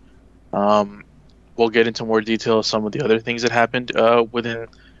episode. We'll get into more detail of some of the other things that happened within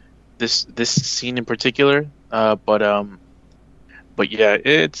this scene in particular, but yeah,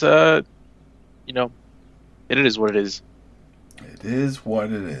 it's it is what it is. It is what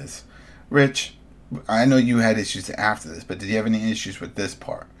it is. Rich, I know you had issues after this, but did you have any issues with this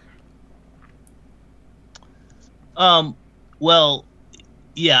part? Well,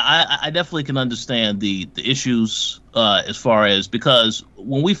 yeah, I definitely can understand the issues as far as, because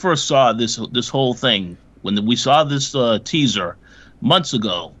when we first saw this whole thing, when we saw this teaser months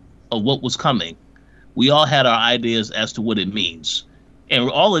ago of what was coming, we all had our ideas as to what it means. And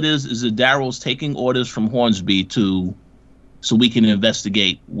all it is that Daryl's taking orders from Hornsby so we can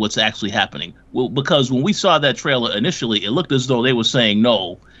investigate what's actually happening. Well, because when we saw that trailer initially, it looked as though they were saying,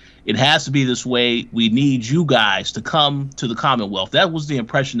 no, it has to be this way. We need you guys to come to the Commonwealth. That was the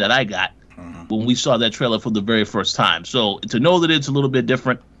impression that I got when we saw that trailer for the very first time. So to know that it's a little bit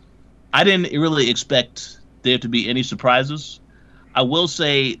different, I didn't really expect there to be any surprises. I will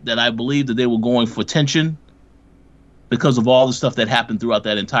say that I believe that they were going for tension because of all the stuff that happened throughout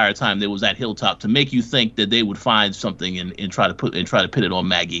that entire time there was at Hilltop, to make you think that they would find something and try to pit it on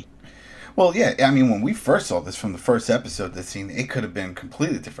Maggie. Well, yeah, I mean, when we first saw this from the first episode, the scene, it could have been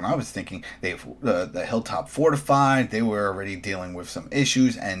completely different. I was thinking the Hilltop fortified, they were already dealing with some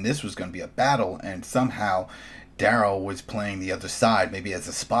issues, and this was going to be a battle, and somehow Daryl was playing the other side, maybe as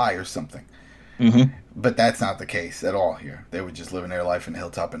a spy or something. Mm-hmm. But that's not the case at all here. They were just living their life in the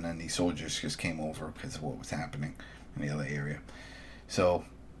Hilltop, and then these soldiers just came over because of what was happening in the other area. So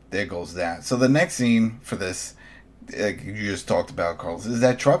there goes that. So the next scene for this, like you just talked about, Carlos, is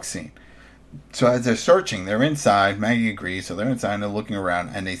that truck scene. So as they're searching, they're inside. Maggie agrees, so they're inside and they're looking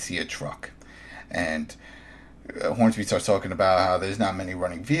around, and they see a truck. And Hornsby starts talking about how there's not many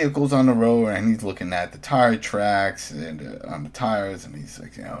running vehicles on the road, and he's looking at the tire tracks and on the tires, and he's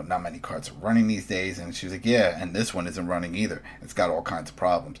like, not many cars are running these days. And she's like, yeah, and this one isn't running either. It's got all kinds of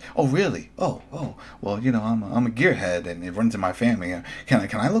problems. Oh, really? Oh, well, I'm a gearhead, and it runs in my family. Can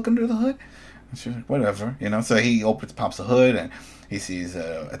I look under the hood? And she's like, whatever, So he pops the hood, and he sees,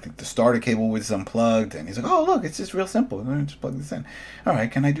 I think the starter cable was unplugged, and he's like, oh, look, it's just real simple. Just plug this in. All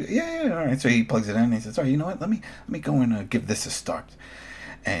right, can I do it? Yeah, all right. So he plugs it in, and he says, all right, you know what? Let me go and give this a start.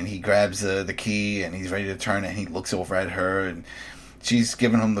 And he grabs the key, and he's ready to turn it, and he looks over at her, and she's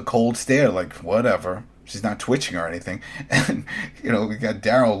giving him the cold stare, like, whatever. She's not twitching or anything. And, we got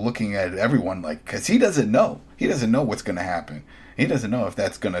Daryl looking at everyone, like, because he doesn't know. He doesn't know what's going to happen. He doesn't know if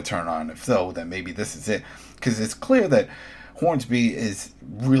that's going to turn on. If so, then maybe this is it. Because it's clear that Hornsby is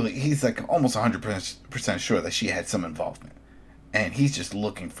really, he's like almost 100% sure that she had some involvement. And he's just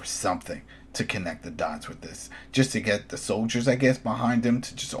looking for something to connect the dots with this. Just to get the soldiers, I guess, behind him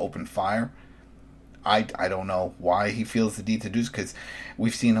to just open fire. I don't know why he feels the need to do this, because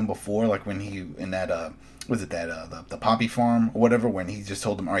we've seen him before, like when he, in that, the poppy farm or whatever, when he just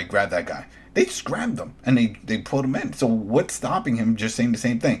told them, all right, grab that guy. They just grabbed them, and they put him in. So what's stopping him just saying the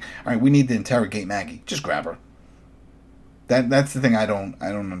same thing? All right, we need to interrogate Maggie. Just grab her. That's the thing I don't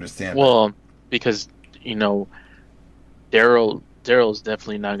understand. Well, because Daryl's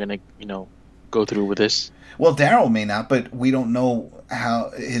definitely not gonna go through with this. Well, Daryl may not, but we don't know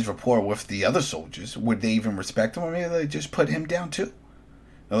how his rapport with the other soldiers. Would they even respect him, or maybe they just put him down too?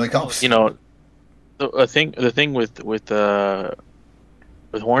 They're like, oh, You know, the thing with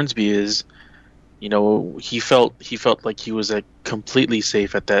Hornsby is, you know, he felt like he was like completely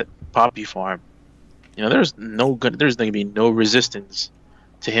safe at that poppy farm. You know, there's going to be no resistance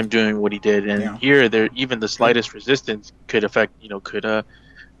to him doing what he did, and Yeah. here there even the slightest resistance could affect, you know,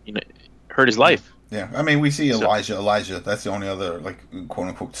 hurt his life. yeah. I mean, we see So- Elijah. That's the only other, like, quote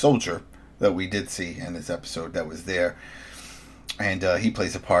unquote soldier that we did see in this episode that was there, and he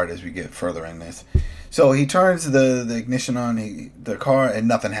plays a part as we get further in this. So he turns the ignition on the car, and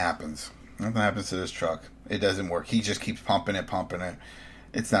nothing happens. Nothing happens to this truck. It doesn't work. He just keeps pumping it.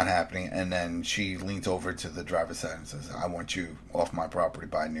 It's not happening. And then she leans over to the driver's side and says, I want you off my property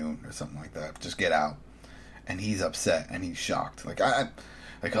by noon or something like that. Just get out. And he's upset and he's shocked. I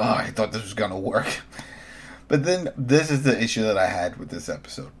thought this was going to work. But then this is the issue that I had with this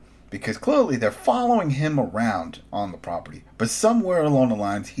episode. Because clearly they're following him around on the property. But somewhere along the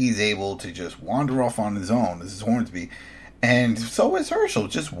lines, he's able to just wander off on his own. This is Hornsby. And so is Herschel,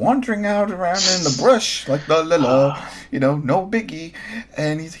 just wandering out around in the brush, like no biggie.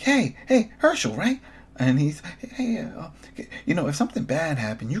 And he's like, hey, Herschel, right? And he's, hey, if something bad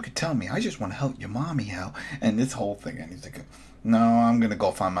happened, you could tell me. I just want to help your mommy out. And this whole thing, and he's like, no, I'm gonna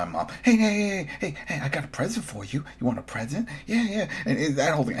go find my mom. Hey, I got a present for you. You want a present? Yeah. And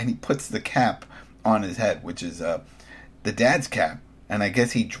that whole thing, and he puts the cap on his head, which is the dad's cap, and I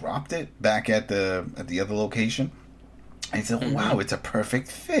guess he dropped it back at the other location. And he said, wow, it's a perfect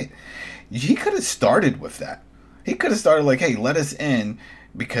fit. He could have started with that. He could have started like, hey, let us in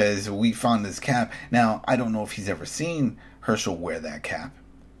because we found this cap. Now, I don't know if he's ever seen Herschel wear that cap.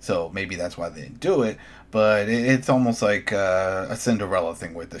 So maybe that's why they didn't do it. But it's almost like a Cinderella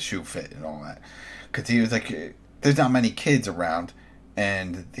thing with the shoe fit and all that. Because he was like, there's not many kids around.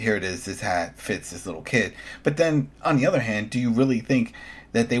 And here it is, this hat fits this little kid. But then, on the other hand, do you really think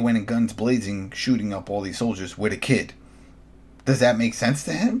that they went in guns blazing, shooting up all these soldiers with a kid? Does that make sense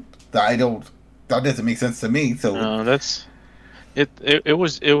to him? That doesn't make sense to me. So No, that's it. It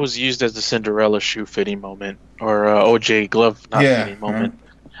was used as the Cinderella shoe fitting moment, or OJ glove not fitting moment.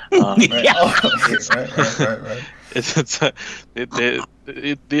 right. Oh, okay, right.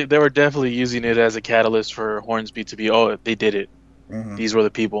 They were definitely using it as a catalyst for Hornsby to be, they did it. Mhm. These were the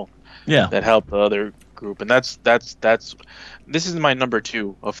people Yeah. that helped the other group, and that's this is my number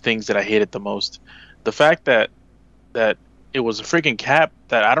 2 of things that I hated the most. The fact that it was a freaking cap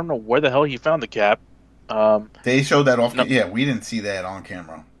that I don't know where the hell he found the cap. They showed that off. No. Yeah, we didn't see that on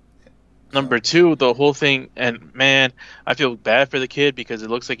camera. Number 2, the whole thing, and man, I feel bad for the kid because it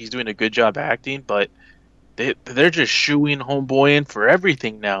looks like he's doing a good job acting, but they're just shooing homeboy in for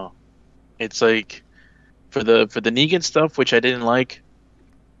everything now. It's like for the Negan stuff, which I didn't like,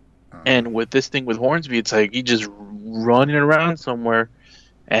 and with this thing with Hornsby, it's like he just running around somewhere,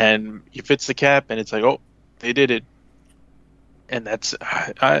 and he fits the cap, and it's like, oh, they did it, and that's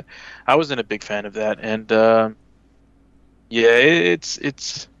I wasn't a big fan of that, and yeah, it's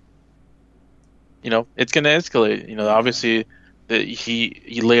it's gonna escalate. Obviously,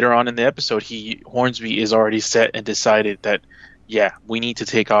 he later on in the episode, Hornsby is already set and decided that, yeah, we need to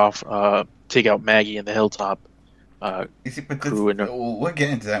take out Maggie and the Hilltop. You see, but Crew and- we're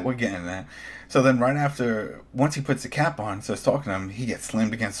getting to that. So then, right after, once he puts the cap on, starts talking to him, he gets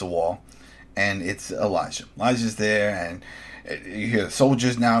slammed against the wall, and it's Elijah. Elijah's there, and you hear the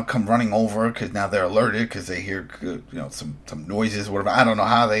soldiers now come running over because now they're alerted because they hear some noises, whatever. I don't know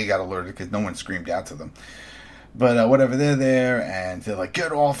how they got alerted because no one screamed out to them. But whatever, they're there, and they're like,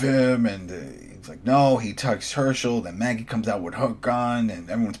 get off him, and he's like, no, he touched Herschel. Then Maggie comes out with her gun, and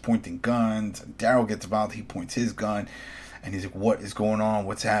everyone's pointing guns, and Daryl gets involved, he points his gun, and he's like, what is going on,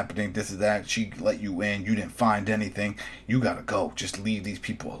 what's happening, this is that, she let you in, you didn't find anything, you gotta go, just leave these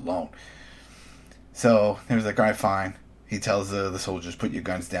people alone. So he was like, all right, fine. He tells the soldiers, put your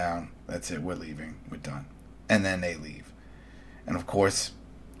guns down, that's it, we're leaving, we're done. And then they leave. And of course,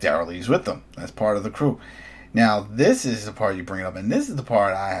 Daryl leaves with them, that's part of the crew. Now, this is the part you bring up, and this is the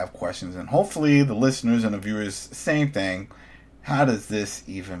part I have questions, and hopefully the listeners and the viewers, same thing. How does this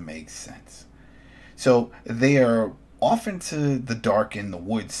even make sense? So, they are off into the dark in the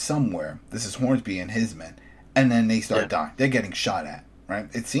woods somewhere. This is Hornsby and his men. And then they start dying. They're getting shot at, right?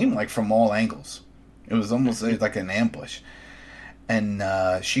 It seemed like from all angles. It was almost like an ambush. And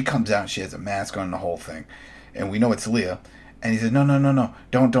she comes out, she has a mask on, the whole thing. And we know it's Leah. And he says, no,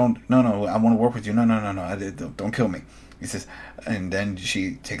 don't, no, I want to work with you. No, don't kill me. He says, and then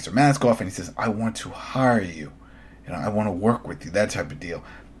she takes her mask off and he says, I want to hire you. I want to work with you, that type of deal.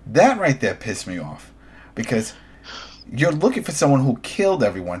 That right there pissed me off. Because You're looking for someone who killed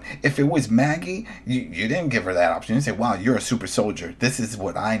everyone. If it was Maggie, you didn't give her that option. You didn't say, wow, you're a super soldier. This is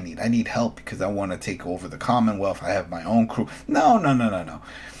what I need. I need help because I want to take over the Commonwealth. I have my own crew. No.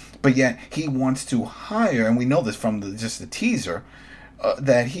 But yet he wants to hire, and we know this from just the teaser,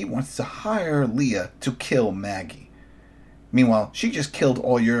 that he wants to hire Leah to kill Maggie. Meanwhile, she just killed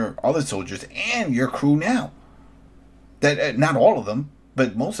all your other soldiers and your crew now. That not all of them,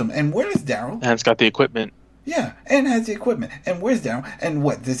 but most of them. And where is Daryl? And it's got the equipment. Yeah, and has the equipment. And where's Daryl? And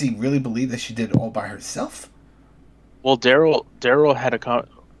what, does he really believe that she did it all by herself? Well, Daryl had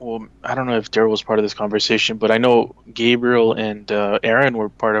well, I don't know if Daryl was part of this conversation, but I know Gabriel and Aaron were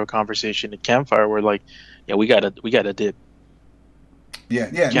part of a conversation at Campfire where like, yeah, we gotta dip.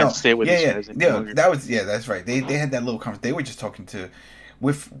 Yeah, Can't stay with these guys any longer. That's right. They had that little conversation. They were just talking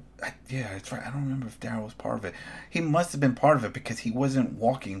that's right. I don't remember if Daryl was part of it. He must have been part of it because he wasn't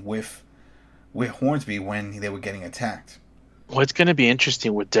walking with Hornsby when they were getting attacked. Well, it's going to be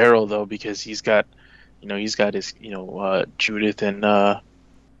interesting with Daryl though because he's got his Judith and the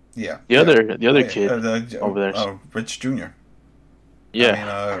other kid over there, Rich Jr.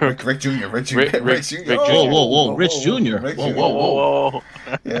 Yeah, I mean, Rick Jr. Rick Jr. Whoa, Rich Jr. Whoa.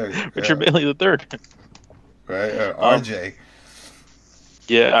 Yeah, Richard Bailey the Third. Right, RJ.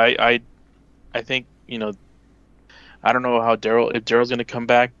 Yeah, I think I don't know if Daryl's going to come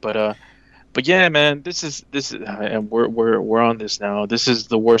back, but yeah, man, this is and we're on this now. This is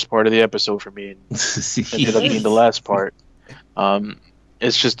the worst part of the episode for me. It ended up being the last part.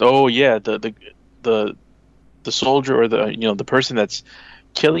 It's just the soldier or the person that's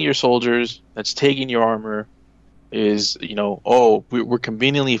killing your soldiers, that's taking your armor, is we're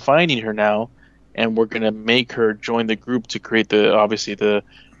conveniently finding her now, and we're gonna make her join the group to create the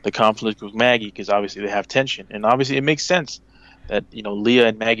conflict with Maggie because obviously they have tension, and obviously it makes sense that Leah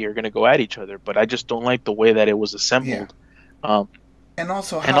and Maggie are gonna go at each other, but I just don't like the way that it was assembled. Yeah. And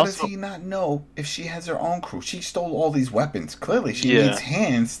also, does he not know if she has her own crew? She stole all these weapons. Clearly, she needs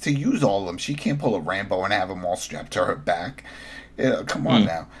hands to use all of them. She can't pull a Rambo and have them all strapped to her back. Come on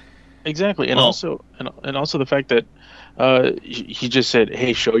now. Exactly, and also the fact that he just said,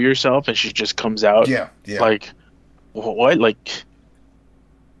 "Hey, show yourself," and she just comes out. Yeah. Like, what? Like,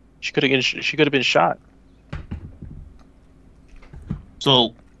 she could have been shot.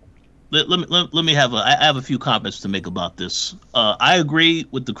 So. Let me I have a few comments to make about this. I agree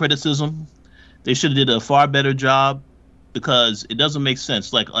with the criticism. They should have did a far better job because it doesn't make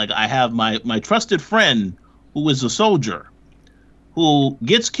sense. Like I have my trusted friend who is a soldier who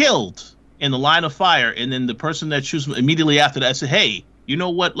gets killed in the line of fire, and then the person that shoots him immediately after that said, "Hey, you know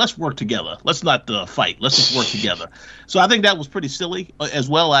what? Let's work together. Let's not fight. Let's just work together." So I think that was pretty silly as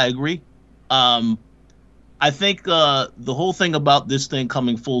well. I agree. I think the whole thing about this thing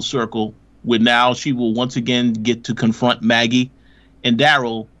coming full circle, where now she will once again get to confront Maggie and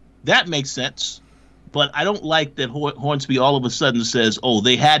Daryl, that makes sense. But I don't like that Hornsby all of a sudden says, "Oh,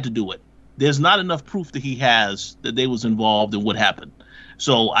 they had to do it." There's not enough proof that he has that they was involved in what happened.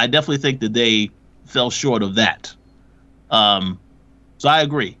 So I definitely think that they fell short of that. So I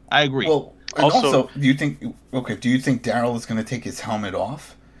agree. Well, also, do you think Daryl is going to take his helmet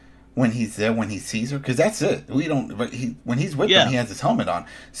off when he's there, when he sees her? Because that's it. When he's with them, he has his helmet on.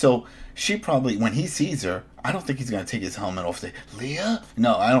 So she probably, when he sees her, I don't think he's going to take his helmet off. Say, Leah?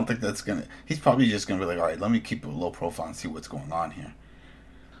 No, I don't think that's going to. He's probably just going to be like, all right, let me keep a low profile and see what's going on here.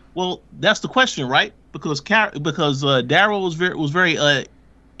 Well, that's the question, right? Because Daryl was very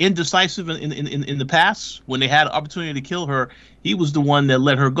indecisive in the past. When they had an opportunity to kill her, he was the one that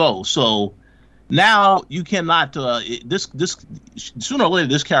let her go. So now you cannot. This sooner or later,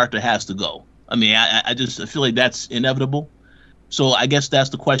 this character has to go. I mean, I feel like that's inevitable. So I guess that's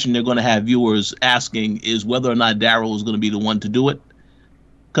the question they're going to have viewers asking, is whether or not Daryl is going to be the one to do it.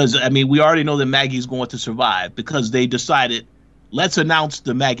 Because I mean, we already know that Maggie's going to survive because they decided, let's announce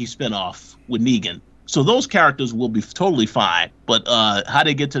the Maggie spinoff with Negan. So those characters will be totally fine. But how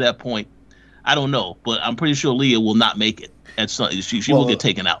they get to that point, I don't know. But I'm pretty sure Leah will not make it. And so she will get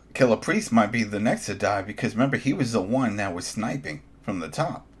taken out. Killer Priest might be the next to die because remember, he was the one that was sniping from the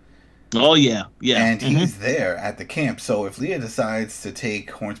top. Oh, yeah. And he's there at the camp. So if Leah decides to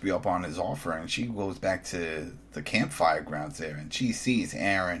take Hornsby up on his offer and she goes back to the campfire grounds there and she sees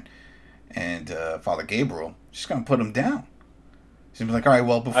Aaron and Father Gabriel, she's going to put him down. She's like, all right,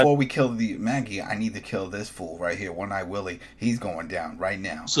 well, before we kill the Maggie, I need to kill this fool right here, One-Eye Willie. He's going down right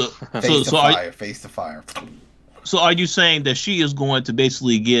now. Face to fire. So are you saying that she is going to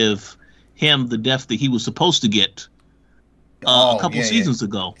basically give him the death that he was supposed to get a couple seasons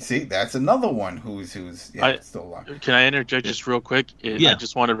ago? See, that's another one who's still alive. Can I interject just real quick? I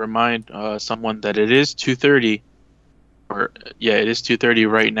just want to remind someone that it is 2:30 Or yeah, it is 2:30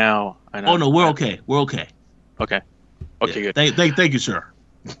 right now. Oh no, we're okay. We're okay. Okay. Okay, Yeah. good. Thank you, sir.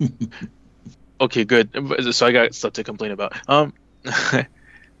 Okay, good. So I got stuff to complain about.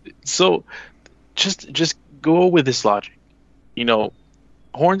 So just go with this logic. You know,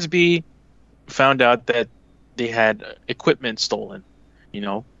 Hornsby found out that they had equipment stolen. You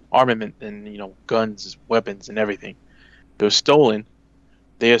know, armament and guns, weapons, and everything. It was stolen.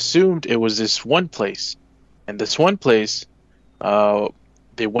 They assumed it was this one place, and this one place,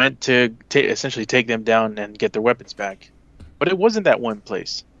 they went to essentially take them down and get their weapons back. But it wasn't that one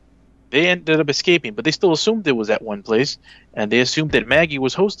place. They ended up escaping, but they still assumed it was at one place, and they assumed that Maggie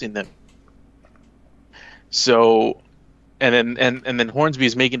was hosting them. So, and then Hornsby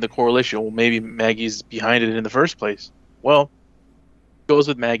is making the correlation. Well, maybe Maggie's behind it in the first place. Well, goes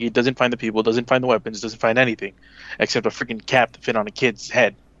with Maggie, doesn't find the people, doesn't find the weapons, doesn't find anything, except a freaking cap to fit on a kid's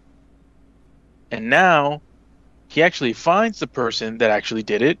head. And now, he actually finds the person that actually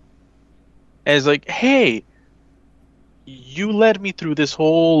did it, and is like, hey, you led me through this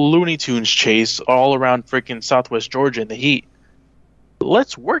whole Looney Tunes chase all around freaking Southwest Georgia in the heat.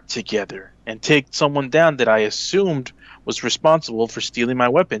 Let's work together and take someone down that I assumed was responsible for stealing my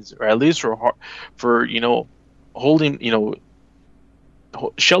weapons, or at least for holding,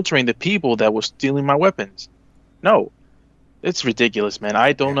 sheltering the people that was stealing my weapons. No, it's ridiculous, man.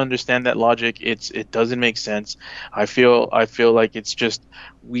 I don't understand that logic. It doesn't make sense. I feel like it's just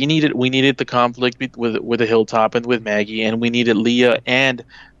we needed the conflict with the Hilltop and with Maggie, and we needed Leah and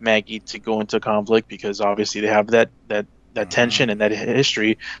Maggie to go into conflict because obviously they have that tension and that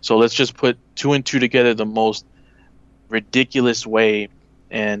history. So let's just put two and two together the most ridiculous way,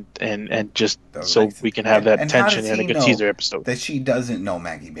 and just so we can have that tension in a good teaser episode. That she doesn't know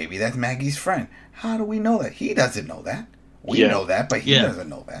Maggie, baby. That's Maggie's friend. How do we know that? He doesn't know that. We know that, but he doesn't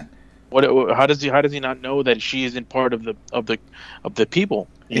know that. How does he not know that she isn't part of the people?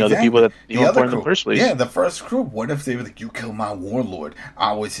 Exactly. The people that were part of the first place. Yeah, the first group. What if they were like, you killed my warlord?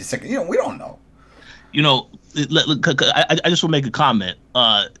 I was his second. We don't know. I just want to make a comment.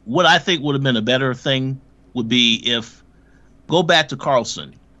 What I think would have been a better thing would be if go back to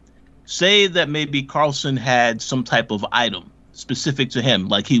Carlson. Say that maybe Carlson had some type of item specific to him,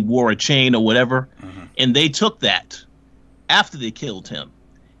 like he wore a chain or whatever, and they took that after they killed him,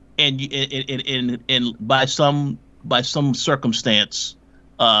 and by some circumstance,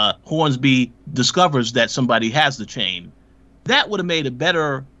 Hornsby discovers that somebody has the chain. That would have made a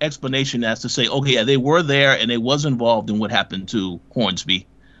better explanation as to say, okay, yeah, they were there and they was involved in what happened to Hornsby.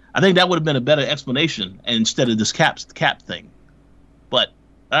 I think that would have been a better explanation instead of this cap thing. But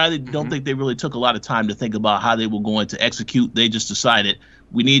I don't think they really took a lot of time to think about how they were going to execute. They just decided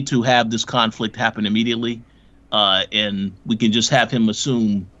we need to have this conflict happen immediately. And we can just have him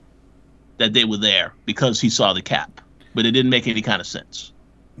assume that they were there because he saw the cap. But it didn't make any kind of sense.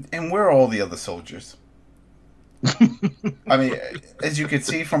 And where are all the other soldiers? I mean, as you can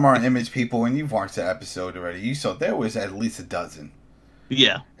see from our image, people, and you've watched the episode already, you saw there was at least a dozen.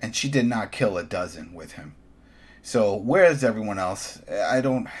 Yeah. And she did not kill a dozen with him. So where is everyone else? I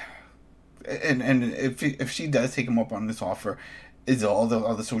don't... And if she does take him up on this offer, is all the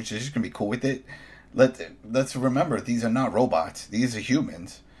other soldiers just going to be cool with it? Let's remember, these are not robots. These are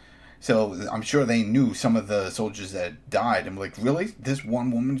humans. So I'm sure they knew some of the soldiers that died. And like, really? This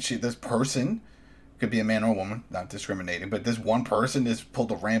one woman, this person, could be a man or a woman, not discriminating, but this one person just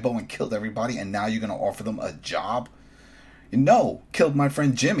pulled a Rambo and killed everybody, and now you're going to offer them a job? No, killed my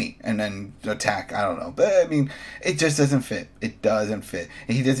friend Jimmy and then attack. I don't know. But I mean, it just doesn't fit. It doesn't fit.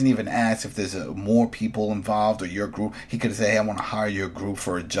 And he doesn't even ask if there's more people involved or your group. He could say, hey, I want to hire your group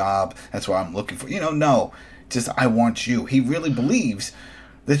for a job. That's what I'm looking for. No. Just, I want you. He really believes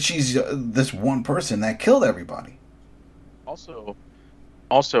that she's this one person that killed everybody. Also,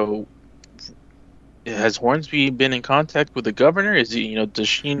 has Hornsby been in contact with the governor? Is he, does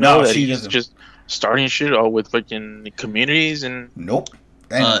she know that he's just starting shit all with fucking communities and... Nope.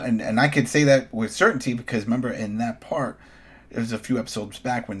 And I could say that with certainty because remember in that part, it was a few episodes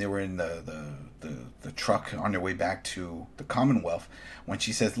back when they were in the truck on their way back to the Commonwealth, when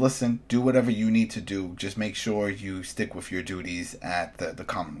she says, listen, do whatever you need to do. Just make sure you stick with your duties at the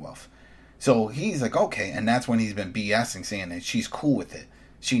Commonwealth. So he's like, okay. And that's when he's been BSing, saying that she's cool with it.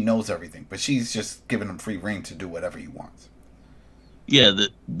 She knows everything. But she's just giving him free reign to do whatever he wants. Yeah,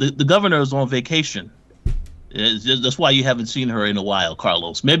 the governor is on vacation. That's why you haven't seen her in a while,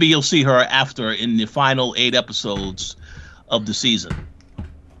 Carlos. Maybe you'll see her after in the final 8 episodes of the season.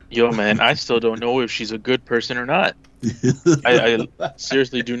 Yo, man, I still don't know if she's a good person or not. I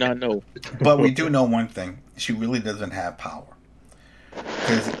seriously do not know. But we do know one thing. She really doesn't have power.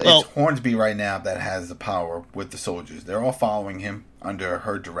 Because it's Well, Hornsby right now that has the power with the soldiers. They're all following him under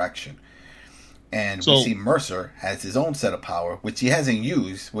her direction. And we so see Mercer has his own set of power, which he hasn't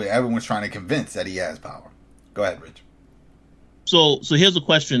used, where everyone's trying to convince that he has power. Go ahead, Rich. so here's a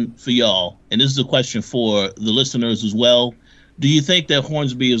question for y'all, and this is a question for the listeners as well. Do you think that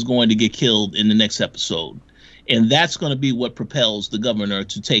Hornsby is going to get killed in the next episode? And that's going to be what propels the governor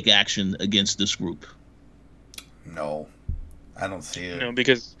to take action against this group. No, I don't see it. No,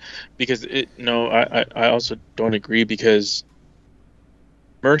 because it. No, I also don't agree because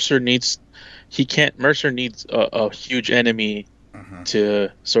Mercer needs. He can't. Mercer needs a huge enemy to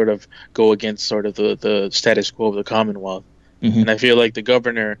sort of go against sort of the status quo of the Commonwealth. Mm-hmm. And I feel like the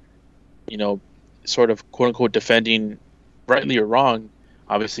governor, sort of quote unquote defending, rightly or wrong,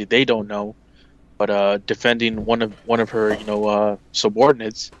 obviously they don't know, but defending one of her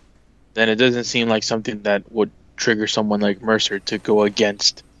subordinates, then it doesn't seem like something that would trigger someone like Mercer to go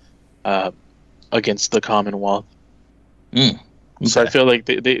against the Commonwealth. Okay. So I feel like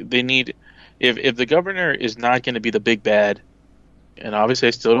they need, if the governor is not going to be the big bad, and obviously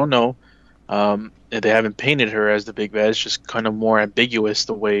I still don't know. They haven't painted her as the big bad. It's just kind of more ambiguous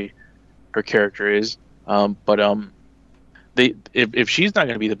the way her character is. If she's not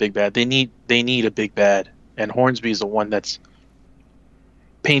going to be the big bad, they need a big bad, and Hornsby is the one that's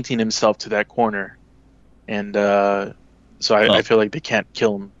painting himself to that corner, and I feel like they can't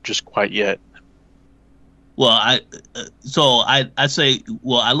kill him just quite yet. Well, I say,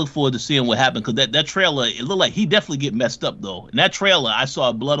 well, I look forward to seeing what happened, because that trailer, it looked like he definitely get messed up though. In that trailer, I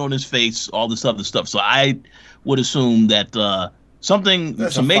saw blood on his face, all this other stuff. So I would assume that some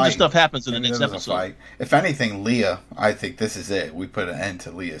major stuff happens in the next episode. If anything, Leah, I think this is it. We put an end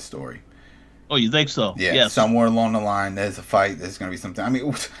to Leah's story. Oh, you think so? Yeah, yes. Somewhere along the line, there's a fight. There's going to be something. I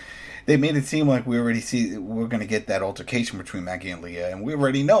mean, they made it seem like we already see we're going to get that altercation between Maggie and Leah, and we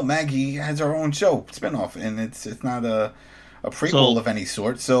already know Maggie has her own show spinoff, and it's not a prequel of any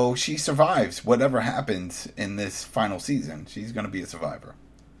sort. So she survives whatever happens in this final season. She's going to be a survivor.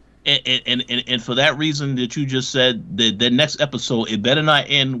 And for that reason that you just said, the next episode, it better not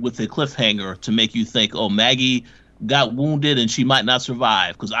end with a cliffhanger to make you think, oh, Maggie got wounded and she might not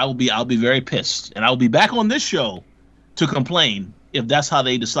survive, because I'll be very pissed, and I'll be back on this show to complain if that's how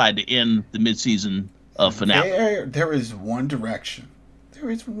they decide to end the mid-season finale. There is one direction.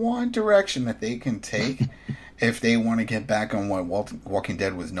 There is one direction that they can take if they want to get back on what Walking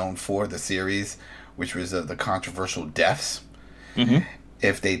Dead was known for, the series, which was the controversial deaths. Mm-hmm.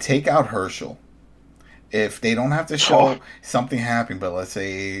 If they take out Herschel, if they don't have to show something happening, but let's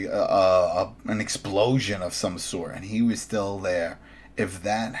say an explosion of some sort, and he was still there, if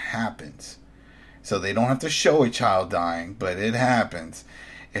that happens, so they don't have to show a child dying, but it happens.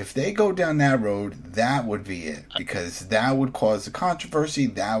 If they go down that road, that would be it, because that would cause the controversy,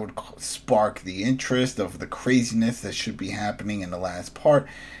 that would spark the interest of the craziness that should be happening in the last part.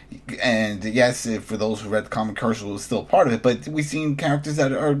 And yes, for those who read the comic, Herschel is still part of it, but we've seen characters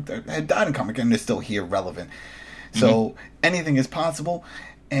that had died in comic and they're still here relevant. So anything is possible,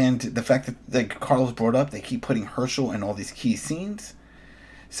 and the fact that, like Carlos brought up, they keep putting Herschel in all these key scenes.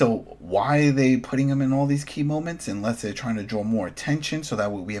 So why are they putting him in all these key moments unless they're trying to draw more attention so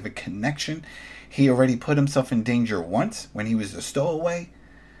that way we have a connection? He already put himself in danger once when he was a stowaway.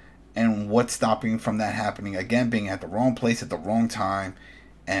 And what's stopping him from that happening again? Being at the wrong place at the wrong time.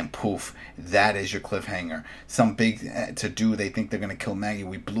 And poof, that is your cliffhanger. Some big to-do, they think they're going to kill Maggie.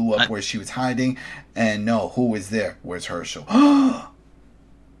 We blew up where she was hiding. And no, who was there? Where's Herschel?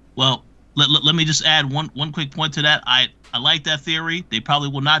 Well, let me just add one quick point to that. I like that theory. They probably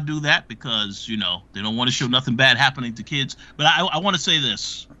will not do that because, they don't want to show nothing bad happening to kids. But I want to say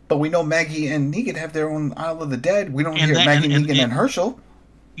this. But we know Maggie and Negan have their own Isle of the Dead. We don't hear Maggie, Negan, and Herschel.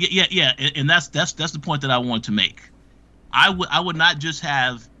 Yeah. And that's the point that I want to make. I would not just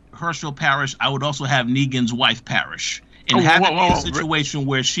have Herschel perish. I would also have Negan's wife perish. And have it be a situation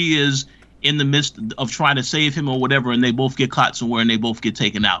where she is in the midst of trying to save him or whatever, and they both get caught somewhere and they both get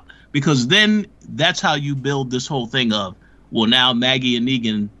taken out. Because then that's how you build this whole thing of, well, now Maggie and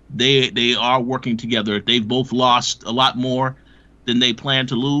Negan, they are working together. They've both lost a lot more than they plan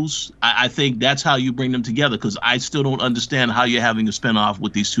to lose. I think that's how you bring them together, because I still don't understand how you're having a spinoff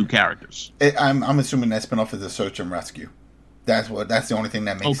with these two characters. I'm assuming that spinoff is a search and rescue. That's the only thing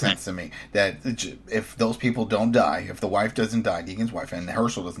that makes sense to me. That if those people don't die, if the wife doesn't die, Negan's wife, and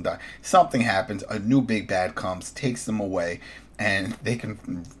Herschel doesn't die, something happens, a new big bad comes, takes them away, and they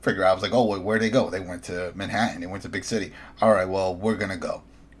can figure out, I was like, oh, where'd they go? They went to Manhattan. They went to big city. All right, well, we're going to go.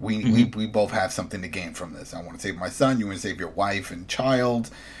 We both have something to gain from this. I want to save my son. You want to save your wife and child.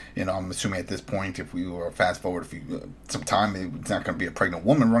 You know, I'm assuming at this point, if we were fast forward, some time, it's not going to be a pregnant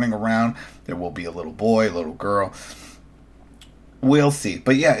woman running around. There will be a little boy, a little girl. We'll see.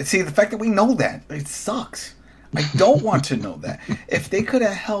 But yeah, see, the fact that we know that, it sucks. I don't want to know that. If they could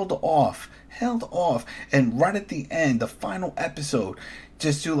have held off, and right at the end, the final episode,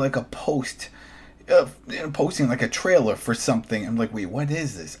 just do like a posting like a trailer for something. I'm like, wait, what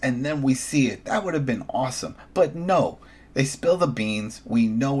is this? And then we see it. That would have been awesome. But no. They spill the beans. We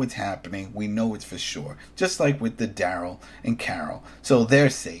know it's happening. We know it's for sure. Just like with the Daryl and Carol. So they're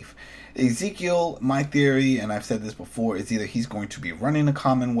safe. Ezekiel, my theory, and I've said this before, is either he's going to be running the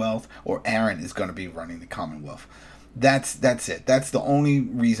Commonwealth or Aaron is going to be running the Commonwealth. That's it. That's the only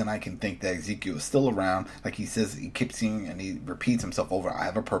reason I can think that Ezekiel is still around. Like he says, he keeps saying and he repeats himself over, I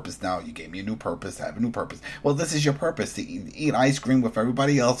have a purpose now. You gave me a new purpose. I have a new purpose. Well, this is your purpose, to eat ice cream with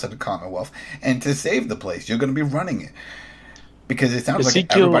everybody else at the Commonwealth and to save the place. You're going to be running it. Because it sounds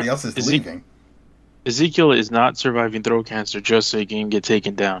like everybody else is leaving. Ezekiel is not surviving throat cancer just so he can get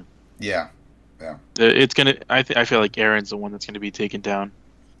taken down. Yeah. It's gonna. I feel like Aaron's the one that's gonna be taken down.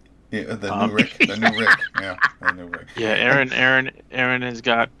 Yeah, the new Rick. Yeah, the new Rick. Yeah, Aaron has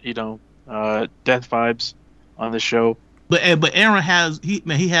got death vibes on the show. But Aaron has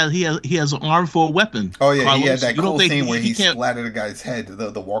an arm for a weapon. Oh yeah, Carlos. he had that cool scene where he splattered a guy's head,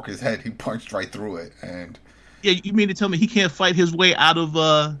 the walker's head. He punched right through it, and yeah, you mean to tell me he can't fight his way out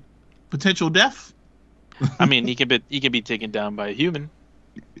of potential death? I mean, he can be taken down by a human.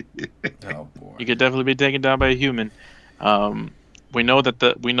 Oh boy, he could definitely be taken down by a human. We know that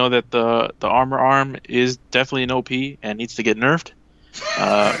the armor arm is definitely an OP and needs to get nerfed.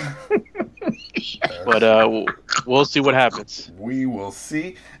 But we'll see what happens. We will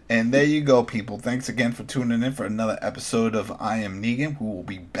see. And there you go, people. Thanks again for tuning in for another episode of I Am Negan. We will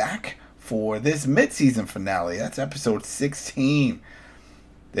be back for this mid-season finale. That's episode 16.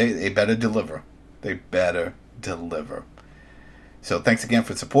 They better deliver. They better deliver. So thanks again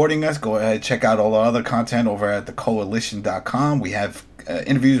for supporting us. Go ahead, check out all our other content over at thecoalition.com. We have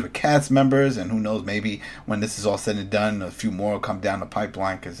interviews with cast members, and who knows, maybe when this is all said and done, a few more will come down the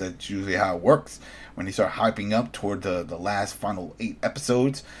pipeline, because that's usually how it works when you start hyping up toward the last final 8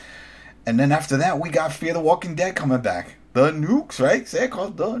 episodes. And then after that, we got Fear the Walking Dead coming back. The Nukes, right? Say it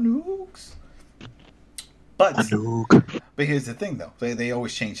called The Nukes. But here's the thing, though. They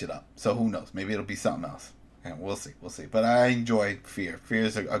always change it up. So who knows? Maybe it'll be something else. And we'll see. But I enjoy Fear. Fear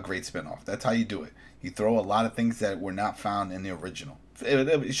is a great spinoff. That's how you do it. You throw a lot of things that were not found in the original.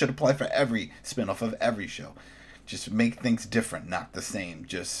 It should apply for every spinoff of every show. Just make things different, not the same,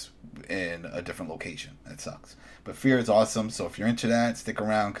 just in a different location. That sucks. But Fear is awesome. So if you're into that, stick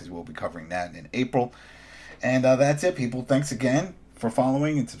around, because we'll be covering that in April. And that's it, people. Thanks again for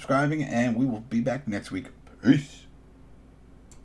following and subscribing. And we will be back next week. Peace.